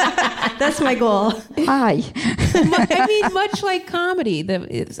 That's my goal. Hi. I mean, much like comedy,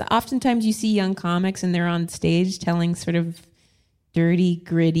 oftentimes you see young comics and they're on stage telling sort of dirty,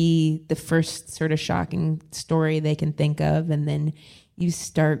 gritty, the first sort of shocking story they can think of, and then you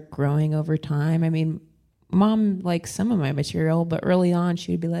start growing over time. I mean, Mom likes some of my material, but early on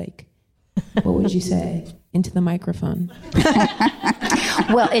she would be like, what would you say? Into the microphone.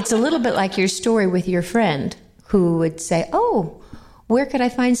 Well, it's a little bit like your story with your friend who would say, oh, where could I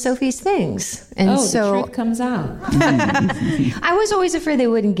find Sophie's things? And the truth comes out. I was always afraid they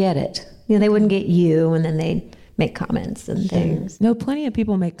wouldn't get it. They wouldn't get you, and then they'd make comments and things. No, plenty of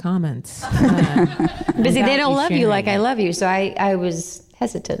people make comments. But see, they don't love you like I love you, so I was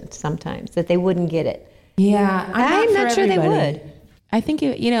hesitant sometimes that they wouldn't get it. Yeah, I'm not sure they would. I think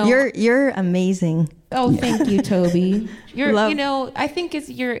You're amazing. Oh, thank you, Toby. I think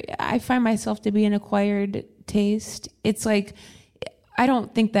I find myself to be an acquired taste. It's like, I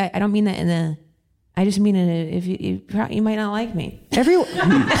don't mean that I just mean it if you might not like me.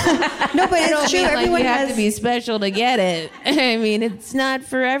 No, but it's true. Everyone you have has to be special to get it. I mean, it's not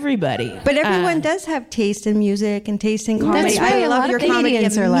for everybody. But everyone does have taste in music and taste in comedy. That's right. I A love lot your of comedy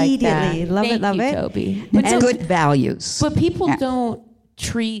comedians are like that. immediately. Love Thank it. you, Toby. It's good values. But people don't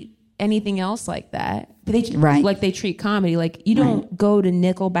treat anything else like that. Like they treat comedy. Like, you don't go to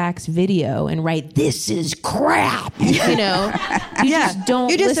Nickelback's video and write, "This is crap." You just don't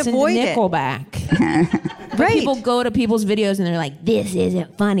You just listen avoid to it. Nickelback. But people go to people's videos and they're like, "This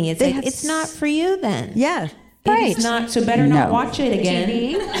isn't funny." It's like it's not for you then. Yeah. Right. It's not. So better not watch it again.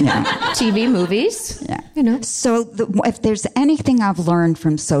 TV, movies. Yeah. You know. So if there's anything I've learned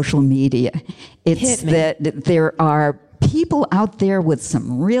from social media, it's that there are people out there with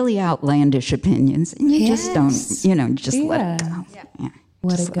some really outlandish opinions, and you just don't, just let it go. Yeah.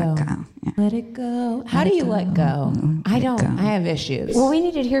 Let it go. Let it go. How do you let go? I don't. I have issues. Well, we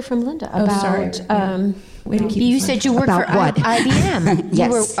needed to hear from Linda about. You said you worked About for what? IBM. Yes.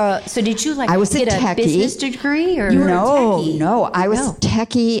 You were, so did you I was get a techie. business degree or No, I was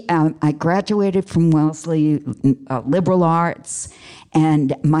techie. I graduated from Wellesley liberal arts,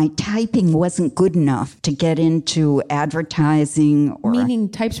 and my typing wasn't good enough to get into advertising or Meaning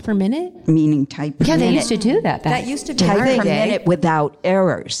types per minute? type per Yeah, they minute. used to do that. That used to be Type our per day. minute without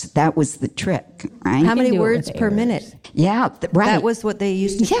errors. That was the trick, right? How many do it words with per errors. minute? Yeah, right. That was what they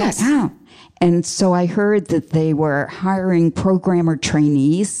used to check. Yeah. And so I heard that they were hiring programmer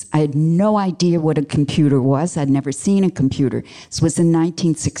trainees. I had no idea what a computer was. I'd never seen a computer. This was in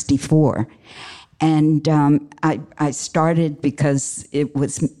 1964. And I started because it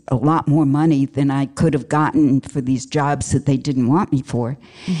was a lot more money than I could have gotten for these jobs that they didn't want me for.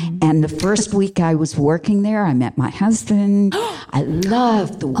 Mm-hmm. And the first week I was working there, I met my husband. I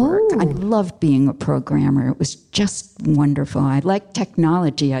loved the work. I loved being a programmer. It was just wonderful. I like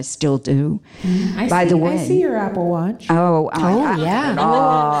technology. I still do. By the way, I see your Apple Watch. yeah.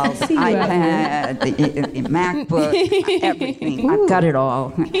 iPad, the MacBook, everything. I've got it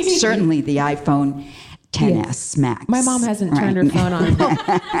all. Certainly the iPhone 10s Max. My mom hasn't turned her phone on.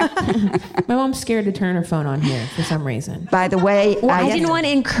 My mom's scared to turn her phone on here for some reason. By the way, I didn't want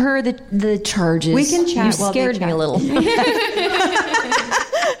to incur the charges. We can chat You while they scared me chat. a little.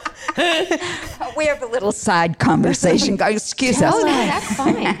 we have a little side conversation. Excuse us. Oh, that's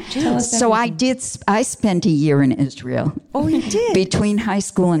fine. So I spent a year in Israel. Oh, you did? Between high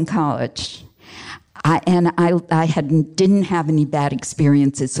school and college. I didn't have any bad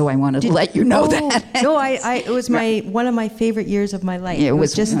experiences, so I wanted to let you know that. No, it was one of my favorite years of my life. It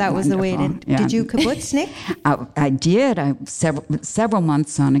was just that was the way it wonderful, ended. yeah. Did you kibbutz, Nick? I did. Several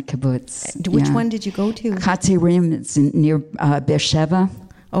months on a kibbutz. Which one did you go to? Hatzerim, it's near Beersheba.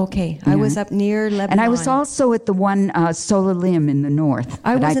 Okay, I was up near Lebanon. And I was also at the one Solalim in the north.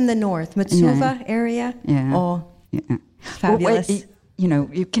 I But was in the north, Metsuva area. Yeah. Oh, Yeah. fabulous. Well,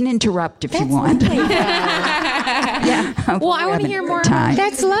 you can interrupt if you want. Yeah. Well, I want to hear more about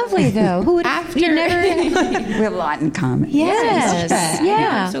That's lovely, though. Who would you never? We have a lot in common. Yes.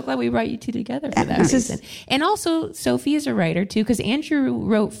 Yeah. I'm so glad we brought you two together for that reason. And also, Sophie is a writer, too, because Andrew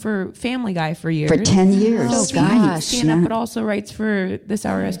wrote for Family Guy for years. For 10 years. Sophie gosh. stand up, but also writes for This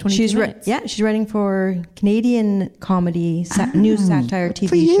Hour Has 22 she's Minutes. she's writing for Canadian comedy news satire TV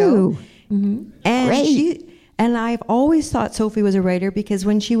for you. show. And Great. and I've always thought Sophie was a writer because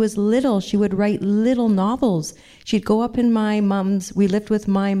when she was little, she would write little novels. She'd go up in we lived with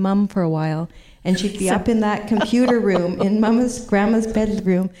my mom for a while, and she'd be up in that computer room in grandma's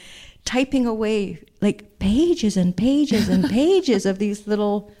bedroom, typing away like pages and pages and pages of these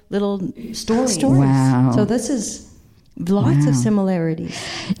little stories. Wow. So this is lots of similarities.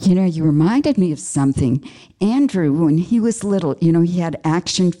 You reminded me of something. Andrew, when he was little, he had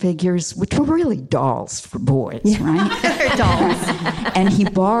action figures, which were really dolls for boys, right? Dolls. And he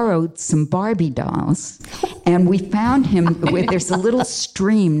borrowed some Barbie dolls. And we found him, there's a little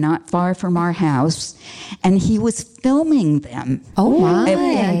stream not far from our house, and he was filming them. Oh, my.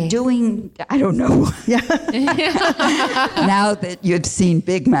 And doing, I don't know. Now that you've seen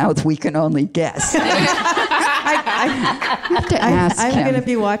Big Mouth, we can only guess. I have to ask I'm him going to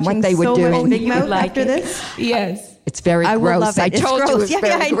be watching what they were so doing. much Big Mouth after this. Yes. It's very I will gross. love it. I It's told you gross. it's Yeah,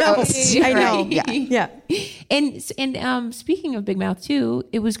 very I know. gross. I know. Right, Yeah. And speaking of Big Mouth, too,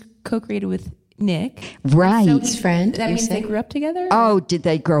 it was co-created with Nick. Right. His friend. That you means said? they grew up together? Oh, did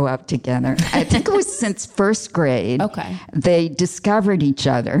they grow up together? I think it was since first grade. Okay. They discovered each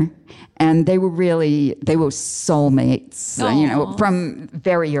other, and they were soulmates, from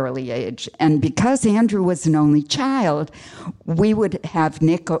very early age. And because Andrew was an only child, we would have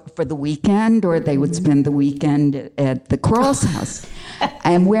Nick for the weekend, or they would spend the weekend at the Quarles house.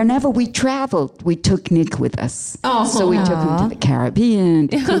 And whenever we traveled, we took Nick with us. Oh, so we took him to the Caribbean,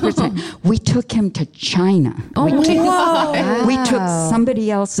 to Cooperstown. We took him to China. We took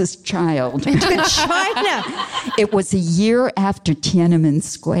somebody else's child To China. It was a year after Tiananmen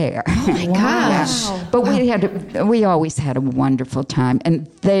Square. Oh my gosh. Yeah. But we always had a wonderful time, and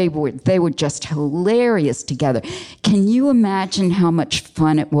they were just hilarious together. Can you imagine how much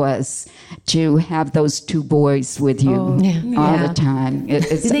fun it was to have those two boys with you all the time? fun.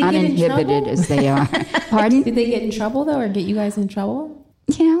 As they get in uninhibited trouble? as they are. Pardon? Did they get in trouble though, or get you guys in trouble?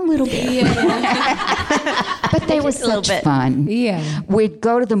 Yeah, a little bit. But they were such fun. Yeah. We'd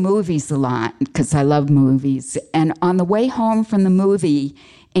go to the movies a lot because I love movies. And on the way home from the movie,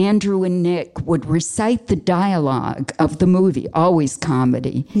 Andrew and Nick would recite the dialogue of the movie, always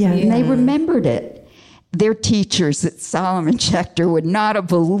comedy. Yeah. And they remembered it. Their teachers at Solomon Schechter would not have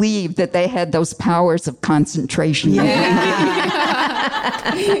believed that they had those powers of concentration. They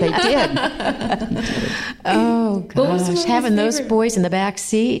did. Oh, gosh. Having those boys in the back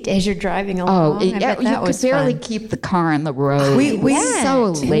seat as you're driving along. I bet that you was could barely fun. keep the car on the road. We It was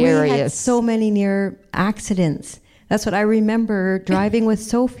so hilarious. We had so many near accidents. That's what I remember driving with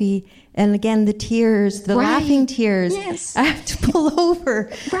Sophie. And again, the tears, the laughing tears. Yes. I have to pull over.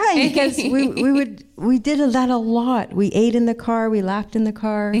 Right. Because we did that a lot. We ate in the car. We laughed in the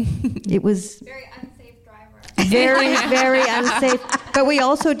car. It was Very unsafe driver. very, very unsafe. But we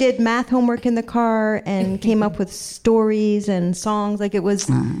also did math homework in the car and came up with stories and songs. Like it was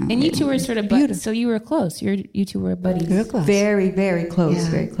And you two were sort of buddies, so you were close. You two were buddies. Real close. very, very close, Yeah.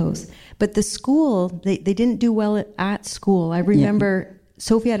 very close. But the school, they didn't do well at school. I remember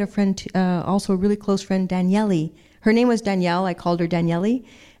Sophie had a friend, also a really close friend, Daniele. Her name was Danielle. I called her Daniele.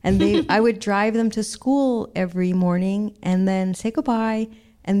 And I would drive them to school every morning and then say goodbye.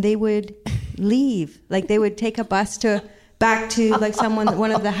 And they would leave. Like they would take a bus back to like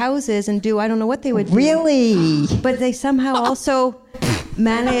one of the houses and do, I don't know what they would do. Really? But they somehow also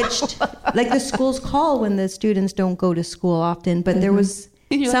managed, like the schools call when the students don't go to school often, but there was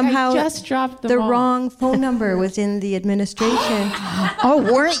somehow I just dropped the wrong phone number was in the administration. Oh,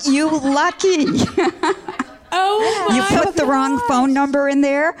 weren't you lucky? You put the wrong phone number in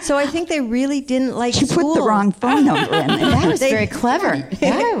there? So I think they really didn't like You school. put the wrong phone number in there. That was very clever.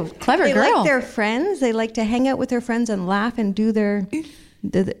 Yeah, clever They girl. like their friends. They like to hang out with their friends and laugh and do their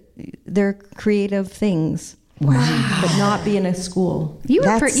creative things. Wow. But not be in a school. you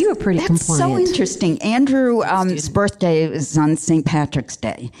were pretty That's compliant. so interesting. Andrew's birthday is on St. Patrick's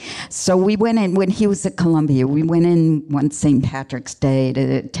Day. So we went in, when he was at Columbia, we went in one St. Patrick's Day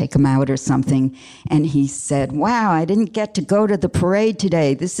to take him out or something. And he said, wow, I didn't get to go to the parade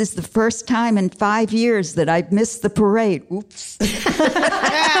today. This is the first time in 5 years that I've missed the parade. Oops.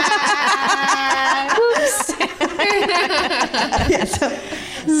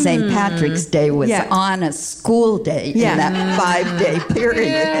 St. Patrick's Day was on a school day in that 5-day period.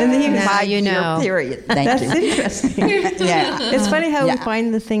 And then now you know. Period. Thank That's you. interesting. Yeah. It's funny how we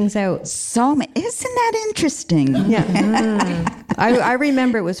find the things out. Isn't that interesting? Yeah. I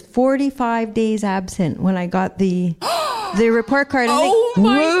remember it was 45 days absent when I got the report card. Oh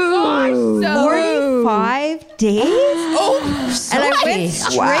my gosh! 45 days? Oh, and I went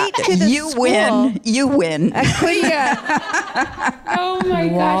straight to the school. You win. oh my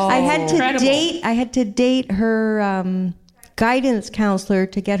gosh! I had Incredible. to date her guidance counselor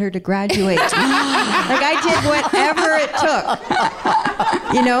to get her to graduate. Like I did whatever it took.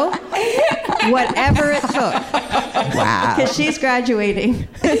 You know? Whatever it took. Wow. Because she's graduating.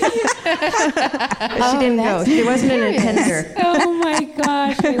 She didn't go. She wasn't an attender. Oh my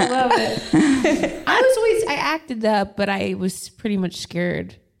gosh, I love it. I acted up, but I was pretty much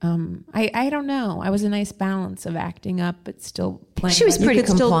scared. I don't know. I was a nice balance of acting up, but still playing. She was You pretty could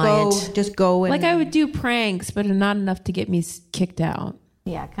still compliant. just go. And, like I would do pranks, but not enough to get me kicked out.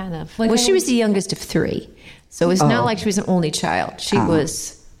 Yeah, kind of. Like well, I she was was- the youngest of 3. So it's not like she was an only child. She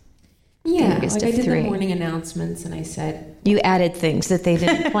was the youngest like I of did 3. the morning announcements, and I said You added things that they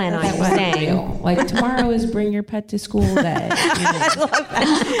didn't plan on that was saying. real. Like tomorrow is bring your pet to school day. You know?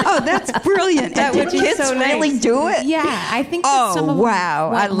 Oh, that's brilliant. That Did would be kids so nice. really do it? Yeah, I think Oh, that some of them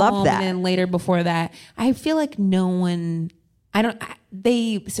wow. I went love home, that. And then later before that, I feel like no one.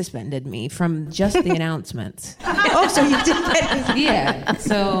 They suspended me from just the announcements. oh, so you did that. Yeah,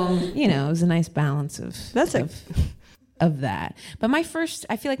 so it was a nice balance of that. But I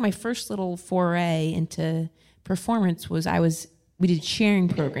feel like my first little foray into performance was we did sharing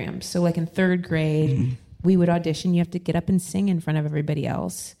programs. So like in 3rd grade, we would audition. You have to get up and sing in front of everybody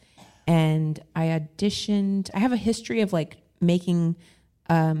else. And I auditioned. I have a history of like taking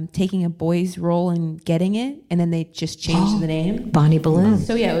a boy's role and getting it, and then they just changed the name. Bonnie Balloon.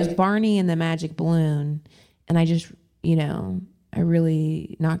 So yeah, it was Barney and the Magic Balloon, and I just, I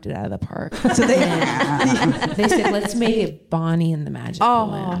really knocked it out of the park. So they said, let's make it Bonnie and the Magic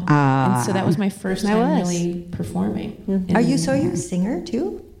Balloon, and so that was my first time really performing. Are you a singer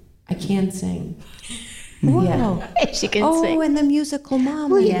too? I can sing. Wow. She can Oh, sing. and the musical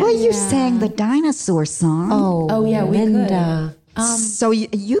Mom. Well, you sang the dinosaur song. Oh, yeah, we Linda. So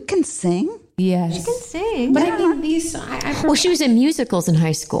you can sing? Yes. She can sing. But I mean, these. Well, she was in musicals in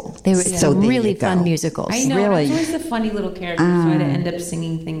high school. They were So there really you go. fun musicals. I know. Really? I was always the funny little character, so I'd end up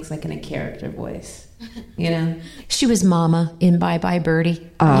singing things like in a character voice. You know, She was Mama in Bye Bye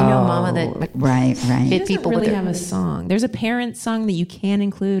Birdie. You know, Mama that Right. hit it people doesn't really with have a song. There's a parent song that you can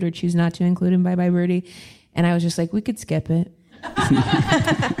include or choose not to include in Bye Bye Birdie, and I was just like, we could skip it.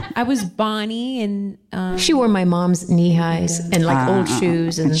 I was Bonnie, and She wore my mom's knee highs and like old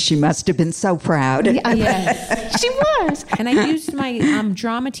shoes, and She must have been so proud. yes. she was. And I used my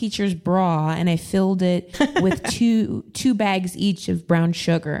drama teacher's bra, and I filled it with two bags each of brown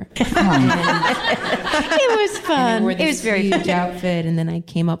sugar. It was I fun. wore It this was very huge fun. outfit, and then I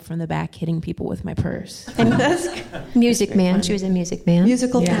came up from the back hitting people with my purse. And Music Man. She was a Music Man.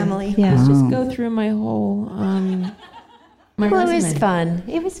 Musical family. Yeah. Let's just go through my whole my Well, it resume. was fun.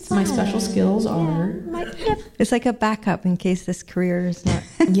 It was fun. My special skills are It's like a backup in case this career is not.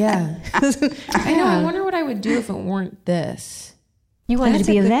 yeah. I know. I wonder what I would do if it weren't this. You wanted That's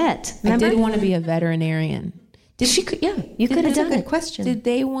to be a a good- vet. I Remember? did want to be a veterinarian. Did she? You could have That's a done good it. question. Did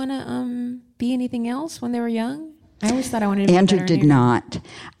they want to be anything else when they were young? I always thought I wanted to be Andrew a did veterinarian.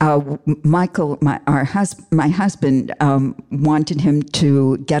 not. Michael, my husband, wanted him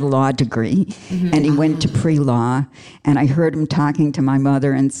to get a law degree, and he went to pre-law. And I heard him talking to my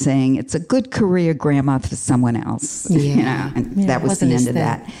mother and saying, "It's a good career, Grandma, for someone else." You know, and that was the Wasn't end his of thing.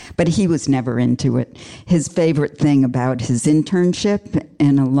 that. But he was never into it. His favorite thing about his internship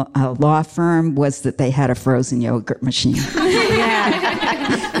in a law firm was that they had a frozen yogurt machine.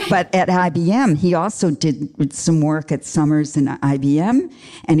 But at IBM, he also did some work at Summers and IBM,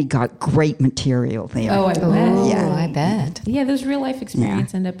 and he got great material there. Oh, I bet. Oh, Yeah. I bet. Yeah, those real life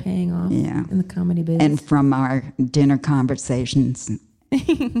experience end up paying off Yeah. in the comedy business. And from our dinner conversations,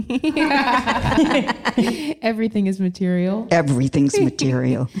 Everything is material. everything's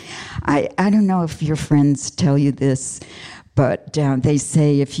material. I don't know if your friends tell you this, but they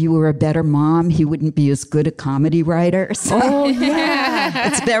say if you were a better mom, he wouldn't be as good a comedy writer. So Oh yeah.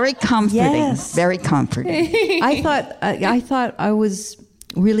 it's very comforting. Yes. Very comforting. I thought I was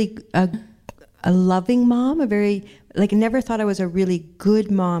really a loving mom, a very never thought I was a really good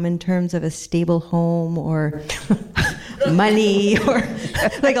mom in terms of a stable home or money or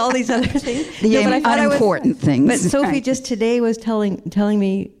like all these other things. The but I thought unimportant things. But Sophie Right. just today was telling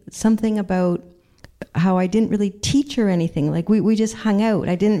me something about how I didn't really teach her anything. Like we just hung out.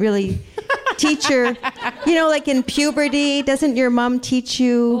 I didn't really teach her, like in puberty, doesn't your mom teach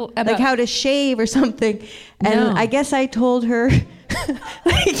you like how to shave or something? And No. I guess I told her,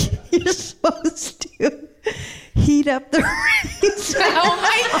 like, you're supposed to heat up the razor. Oh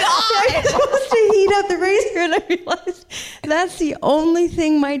my God! I'm supposed to heat up the razor, and I realized that's the only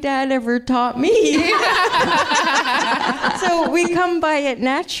thing my dad ever taught me. So we come by it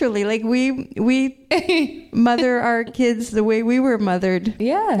naturally. Like we mother our kids the way we were mothered.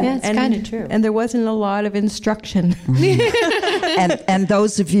 Yeah. It's kind of true. And there wasn't a lot of instruction. And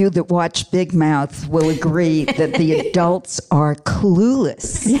those of you that watch Big Mouth will agree that the adults are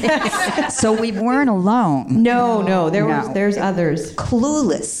clueless. Yes. So we weren't alone. No, there's others.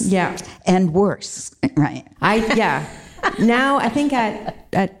 Clueless. Yeah. And worse. Right. Now I think at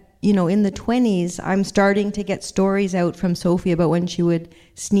in the 20s, I'm starting to get stories out from Sophie about when she would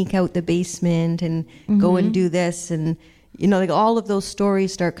sneak out the basement and go and do this, and like all of those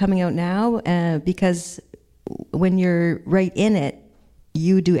stories start coming out now because when you're right in it,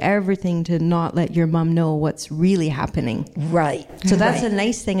 you do everything to not let your mom know what's really happening. Right. So that's a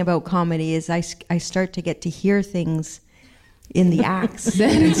nice thing about comedy is I start to get to hear things in the acts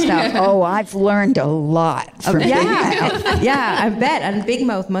and stuff. Oh, I've learned a lot from Big Mouth. Yeah, I bet. And Big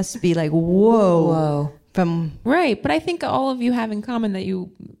Mouth must be like, whoa. From Right, but I think all of you have in common that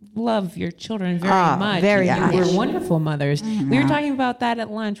you love your children very much. very You much. were wonderful mothers. We were talking about that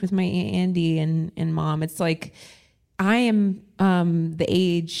at lunch with my Aunt Andy and Mom. It's like I am the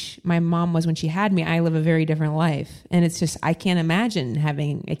age my mom was when she had me. I live a very different life, and it's just I can't imagine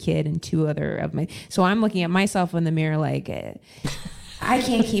having a kid and two other of my. So I'm looking at myself in the mirror like. I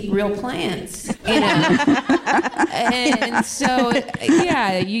can't keep real plants, and so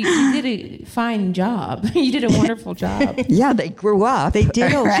you did a fine job. You did a wonderful job. Yeah, they grew up. they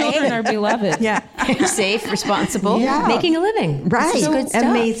did. Children are beloved. Yeah, Safe, responsible, Yeah. making a living. Right. This is good stuff.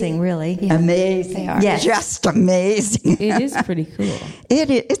 amazing, really. Amazing. They are. Yes. Just amazing. It is pretty cool.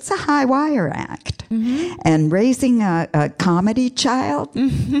 It's a high wire act. And raising a comedy child,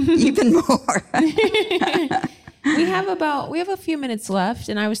 even more. We have a few minutes left,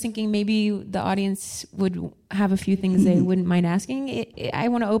 and I was thinking maybe the audience would have a few things they wouldn't mind asking. I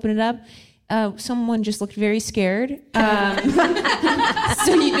want to open it up. someone just looked very scared.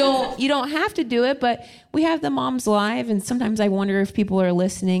 So you don't have to do it, but we have the Moms Live, and sometimes I wonder if people are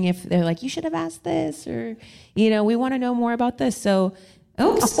listening, if they're like, you should have asked this, or, we want to know more about this. So,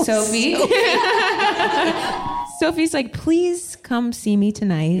 Sophie. Sophie's like, please come see me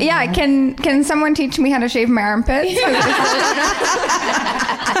tonight. Yeah, can someone teach me how to shave my armpits?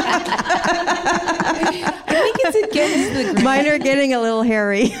 I think it's against the grain. Mine are getting a little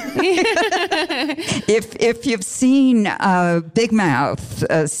hairy. If you've seen Big Mouth,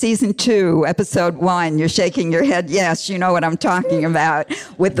 season 2, episode 1, you're shaking your head. Yes, you know what I'm talking about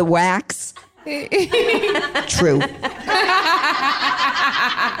with the wax. True.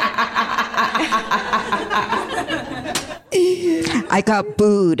 I got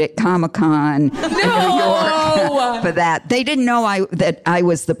booed at Comic-Con in New York for that. They didn't know that I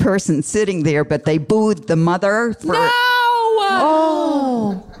was the person sitting there, but they booed the mother for... No!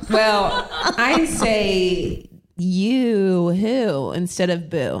 Oh! Well, I say you-hoo instead of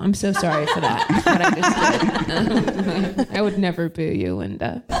boo. I'm so sorry for that. What I just did. I would never boo you,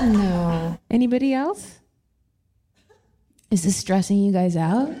 Linda. No. Anybody else? Is this stressing you guys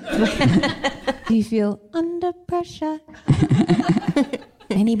out? Do you feel under pressure?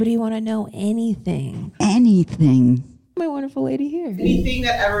 Anybody want to know anything? Anything. My wonderful lady here. Anything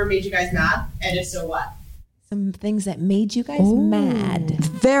that ever made you guys mad? And if so, what? Some things that made you guys mad.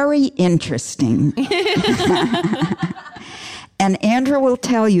 Very interesting. And Andrew will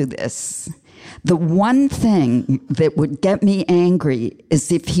tell you this. The one thing that would get me angry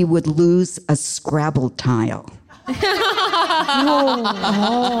is if he would lose a Scrabble tile.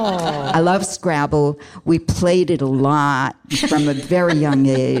 I love Scrabble. We played it a lot from a very young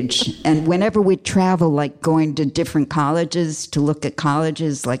age. And whenever we travel, like going to different colleges to look at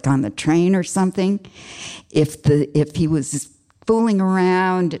colleges, like on the train or something, if he was fooling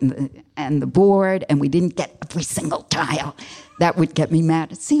around and the board and we didn't get every single tile, that would get me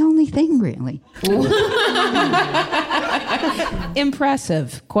mad. It's the only thing, really.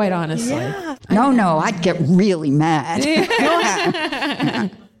 Impressive, quite honestly. Yeah. No, I'd get really mad.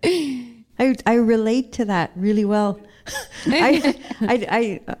 I relate to that really well.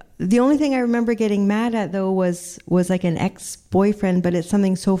 The only thing I remember getting mad at, though, was like an ex-boyfriend, but it's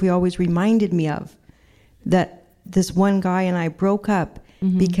something Sophie always reminded me of, that this one guy and I broke up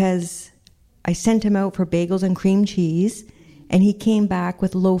because I sent him out for bagels and cream cheese, and he came back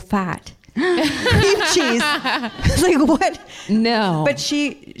with low fat cream cheese. Like, what? No. But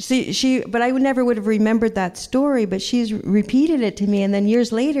but I never would have remembered that story, but she's repeated it to me, and then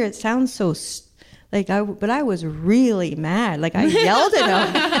years later it sounds so but I was really mad. Like, I yelled at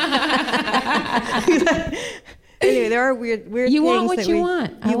him. Anyway, there are weird you things. Want what you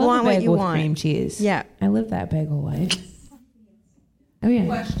want. You want what you with want. Cream cheese. Yeah. I live that bagel life. Oh, yeah.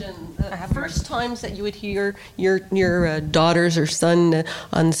 Question. First times that you would hear your daughters or son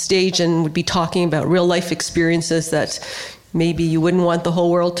on stage and would be talking about real life experiences that maybe you wouldn't want the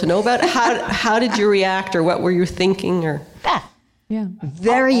whole world to know about. How did you react, or what were you thinking, or that? Yeah.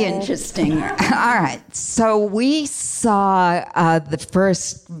 Very interesting. All right. So we saw the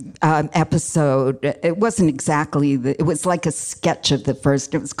first episode. It wasn't exactly it was like a sketch of the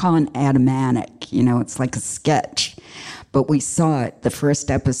first. It was called an Atomatic. It's like a sketch. But we saw it, the first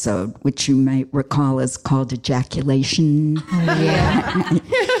episode, which you may recall is called Ejaculation. Oh, yeah.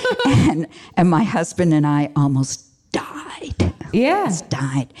 and my husband and I almost died. Yeah. Almost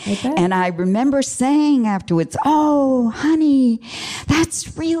died. And I remember saying afterwards, "Oh, honey,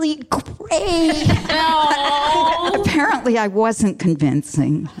 that's really great." Apparently I wasn't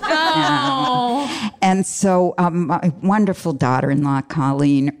convincing. And so my wonderful daughter-in-law,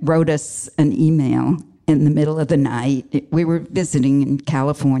 Colleen, wrote us an email in the middle of the night. We were visiting in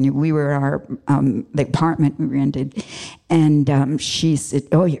California. We were the apartment we rented. And she said,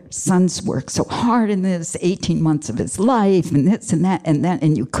 "Oh, your son's worked so hard in this, 18 months of his life, and this and that,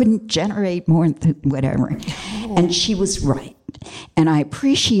 and you couldn't generate more, whatever." And she was right. And I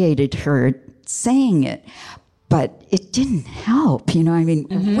appreciated her saying it, but it didn't help.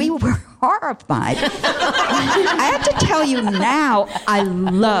 We were horrified. I have to tell you now, I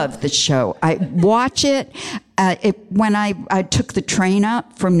love the show. I watch it. When I took the train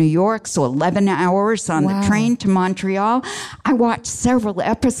up from New York, so 11 hours on the train to Montreal, I watched several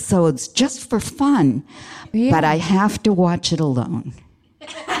episodes just for fun. Yeah. But I have to watch it alone.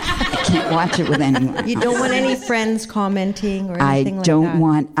 I can't watch it with anyone. You don't want any friends commenting or anything like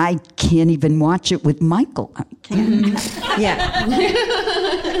that? I can't even watch it with Michael. I can't. Yeah.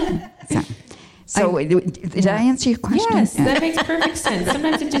 So did I answer your question? Yes, that makes perfect sense.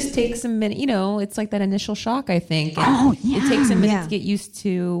 Sometimes it just takes a minute. It's like that initial shock, I think. And it takes a minute to get used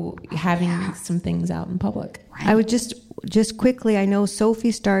to having some things out in public. Right. I would just quickly, I know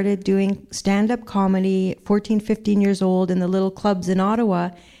Sophie started doing stand-up comedy 14, 15 years old in the little clubs in Ottawa,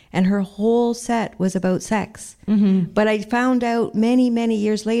 and her whole set was about sex. Mm-hmm. But I found out many, many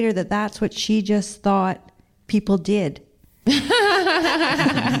years later that that's what she just thought people did. Because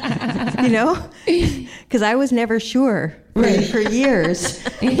I was never sure for years.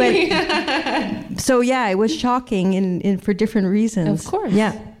 But so it was shocking in for different reasons. Of course.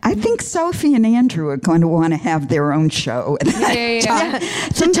 Yeah. I think Sophie and Andrew are going to want to have their own show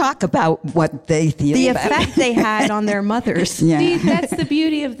to talk about what they feel. The effect they had on their mothers. Yeah. See, that's the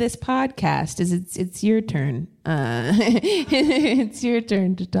beauty of this podcast. Is it's your turn. It's your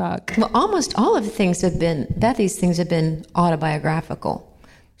turn to talk. Well, almost all of these things have been autobiographical.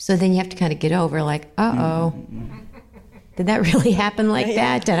 So then you have to kind of get over, like, did that really happen like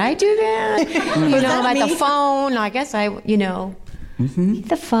that? Did I do that? About the phone. I guess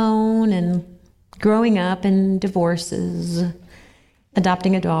the phone and growing up and divorces,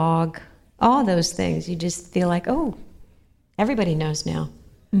 adopting a dog, all those things. You just feel like, everybody knows now.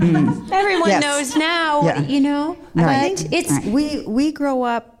 Mm. Everyone knows now, Right. But it's we grow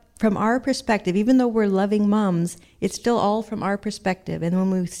up from our perspective. Even though we're loving moms, it's still all from our perspective. And when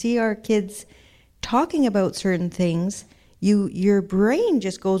we see our kids talking about certain things, your brain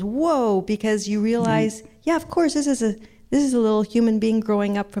just goes whoa, because you realize, of course, this is a little human being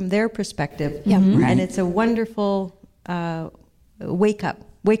growing up from their perspective. Yeah. Mm-hmm. And it's a wonderful wake up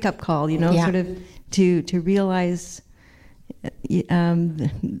call, sort of to realize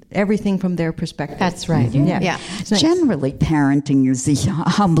everything from their perspective. That's right. Yeah. Nice. Generally, parenting is a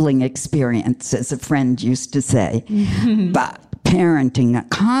humbling experience, as a friend used to say. Mm-hmm. But parenting a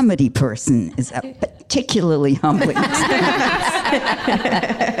comedy person is a particularly humbling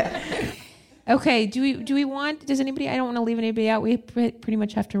experience. Okay, does anybody, I don't want to leave anybody out. We pretty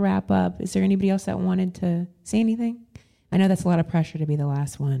much have to wrap up. Is there anybody else that wanted to say anything? I know that's a lot of pressure to be the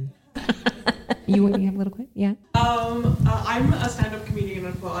last one. You have a little quick? Yeah. I'm a stand-up comedian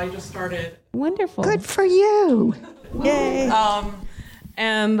as well. I just started. Wonderful. Good for you. Yay.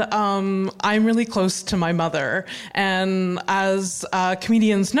 And I'm really close to my mother. And as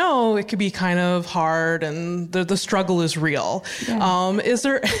comedians know, it could be kind of hard, and the struggle is real. Yeah. Is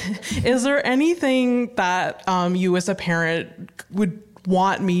there anything that you as a parent would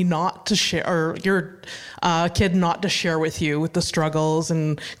want me not to share, or your kid not to share with you, with the struggles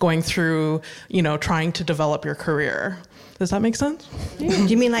and going through, trying to develop your career? Does that make sense? Do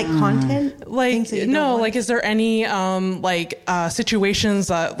you mean like content? Is there any situations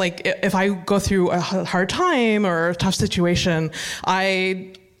that, like, if I go through a hard time or a tough situation,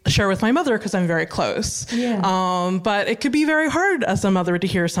 I share with my mother because I'm very close. Yeah. But it could be very hard as a mother to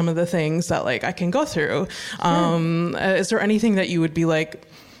hear some of the things that, like, I can go through. Sure. Is there anything that you would be like?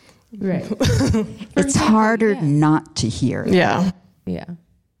 Right. It's harder not to hear. Yeah. Yeah.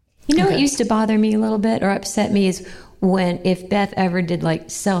 What used to bother me a little bit or upset me is if Beth ever did like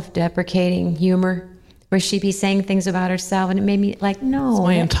self-deprecating humor, where she'd be saying things about herself, and it made me like, no. It's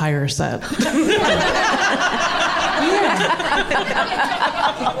my entire set.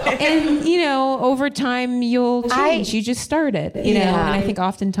 And, over time you'll change. You just started, and I think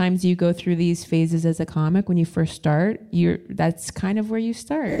oftentimes you go through these phases as a comic. When you first start, that's kind of where you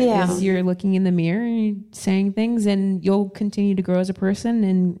start. Yeah. You're looking in the mirror and you're saying things, and you'll continue to grow as a person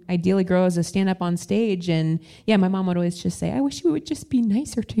and ideally grow as a stand-up on stage. And my mom would always just say, I wish you would just be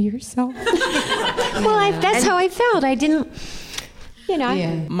nicer to yourself. Well, that's how I felt. I didn't...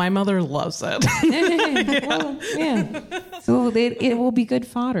 My mother loves it. Well, yeah. So it will be good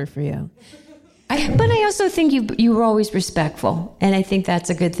fodder for you. But I also think you were always respectful, and I think that's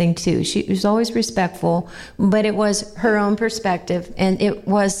a good thing too. She was always respectful, but it was her own perspective, and it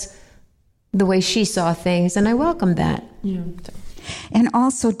was the way she saw things, and I welcomed that. Yeah. And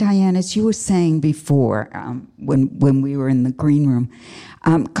also, Diane, as you were saying before, when we were in the green room,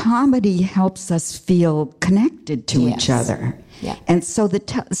 comedy helps us feel connected to each other. Yeah. And so the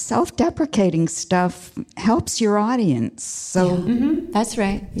self-deprecating stuff helps your audience. So that's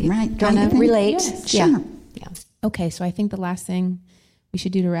right. Right. Kind of relate. Yes. Sure. Yeah. Okay, so I think the last thing we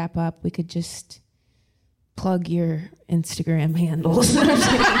should do to wrap up, we could just plug your Instagram handles.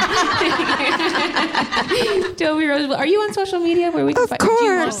 Toby Roosevelt, are you on social media where we can Of course. Do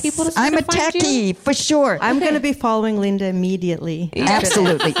you want people to I'm a find techie, you? for sure. I'm going to be following Linda immediately.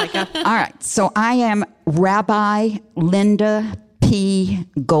 Absolutely. All right. So I am Rabbi Linda P. P.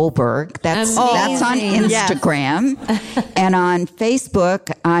 Goldberg. That's on Instagram. And on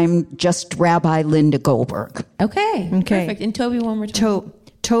Facebook, I'm just Rabbi Linda Goldberg. Okay. Perfect. And Toby, one more time.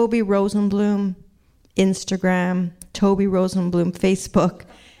 Toby Rosenblum, Instagram. Toby Rosenblum, Facebook.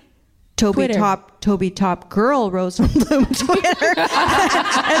 Toby Top Girl Rosenblum, Twitter. and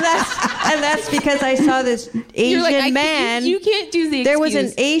that's because I saw this Asian man. You can't do the excuse. There was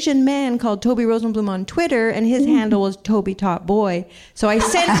an Asian man called Toby Rosenblum on Twitter, and his handle was Toby Top Boy. So I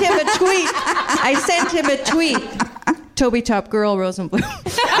sent him a tweet. Toby Top Girl Rosenblum.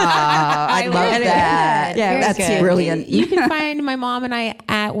 I love that. Yeah, that's brilliant. You can find my mom and I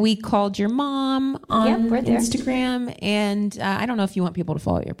at We Called Your Mom on Instagram. And I don't know if you want people to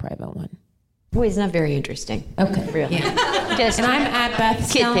follow your private one. Boy, it's not very interesting. Okay. Really. Yeah. And I'm at Beth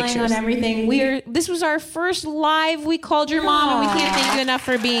Snelling on everything. This was our first live We Called Your Mom, and we can't thank you enough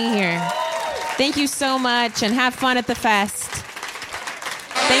for being here. Thank you so much, and have fun at the fest.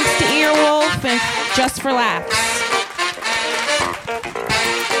 Thanks to Earwolf and Just for Laughs.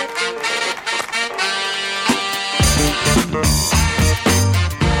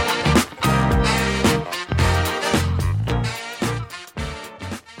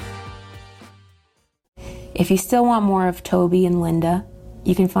 If you still want more of Toby and Linda,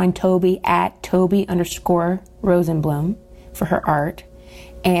 you can find Toby at Toby_Rosenblum for her art,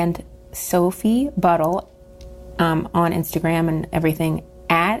 and Sophie Buttle on Instagram and everything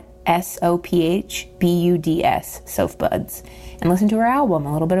at SOPHBUDS, Sophbuds, and listen to her album,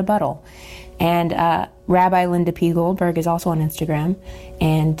 A Little Bit of Buttle. And Rabbi Linda P. Goldberg is also on Instagram,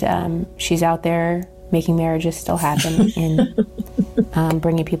 and she's out there making marriages still happen and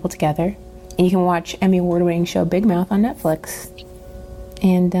bringing people together. And you can watch Emmy Award-winning show Big Mouth on Netflix.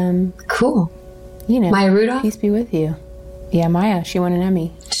 And cool. Maya Rudolph, peace be with you. Yeah, Maya, she won an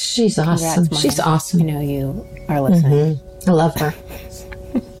Emmy. She's awesome. Congrats, She's awesome. You know you are listening. Mm-hmm. I love her.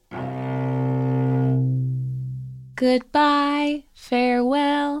 Goodbye,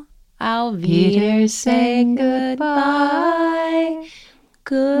 farewell. Auf Wiedersehen, goodbye.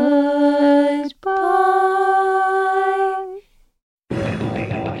 Good.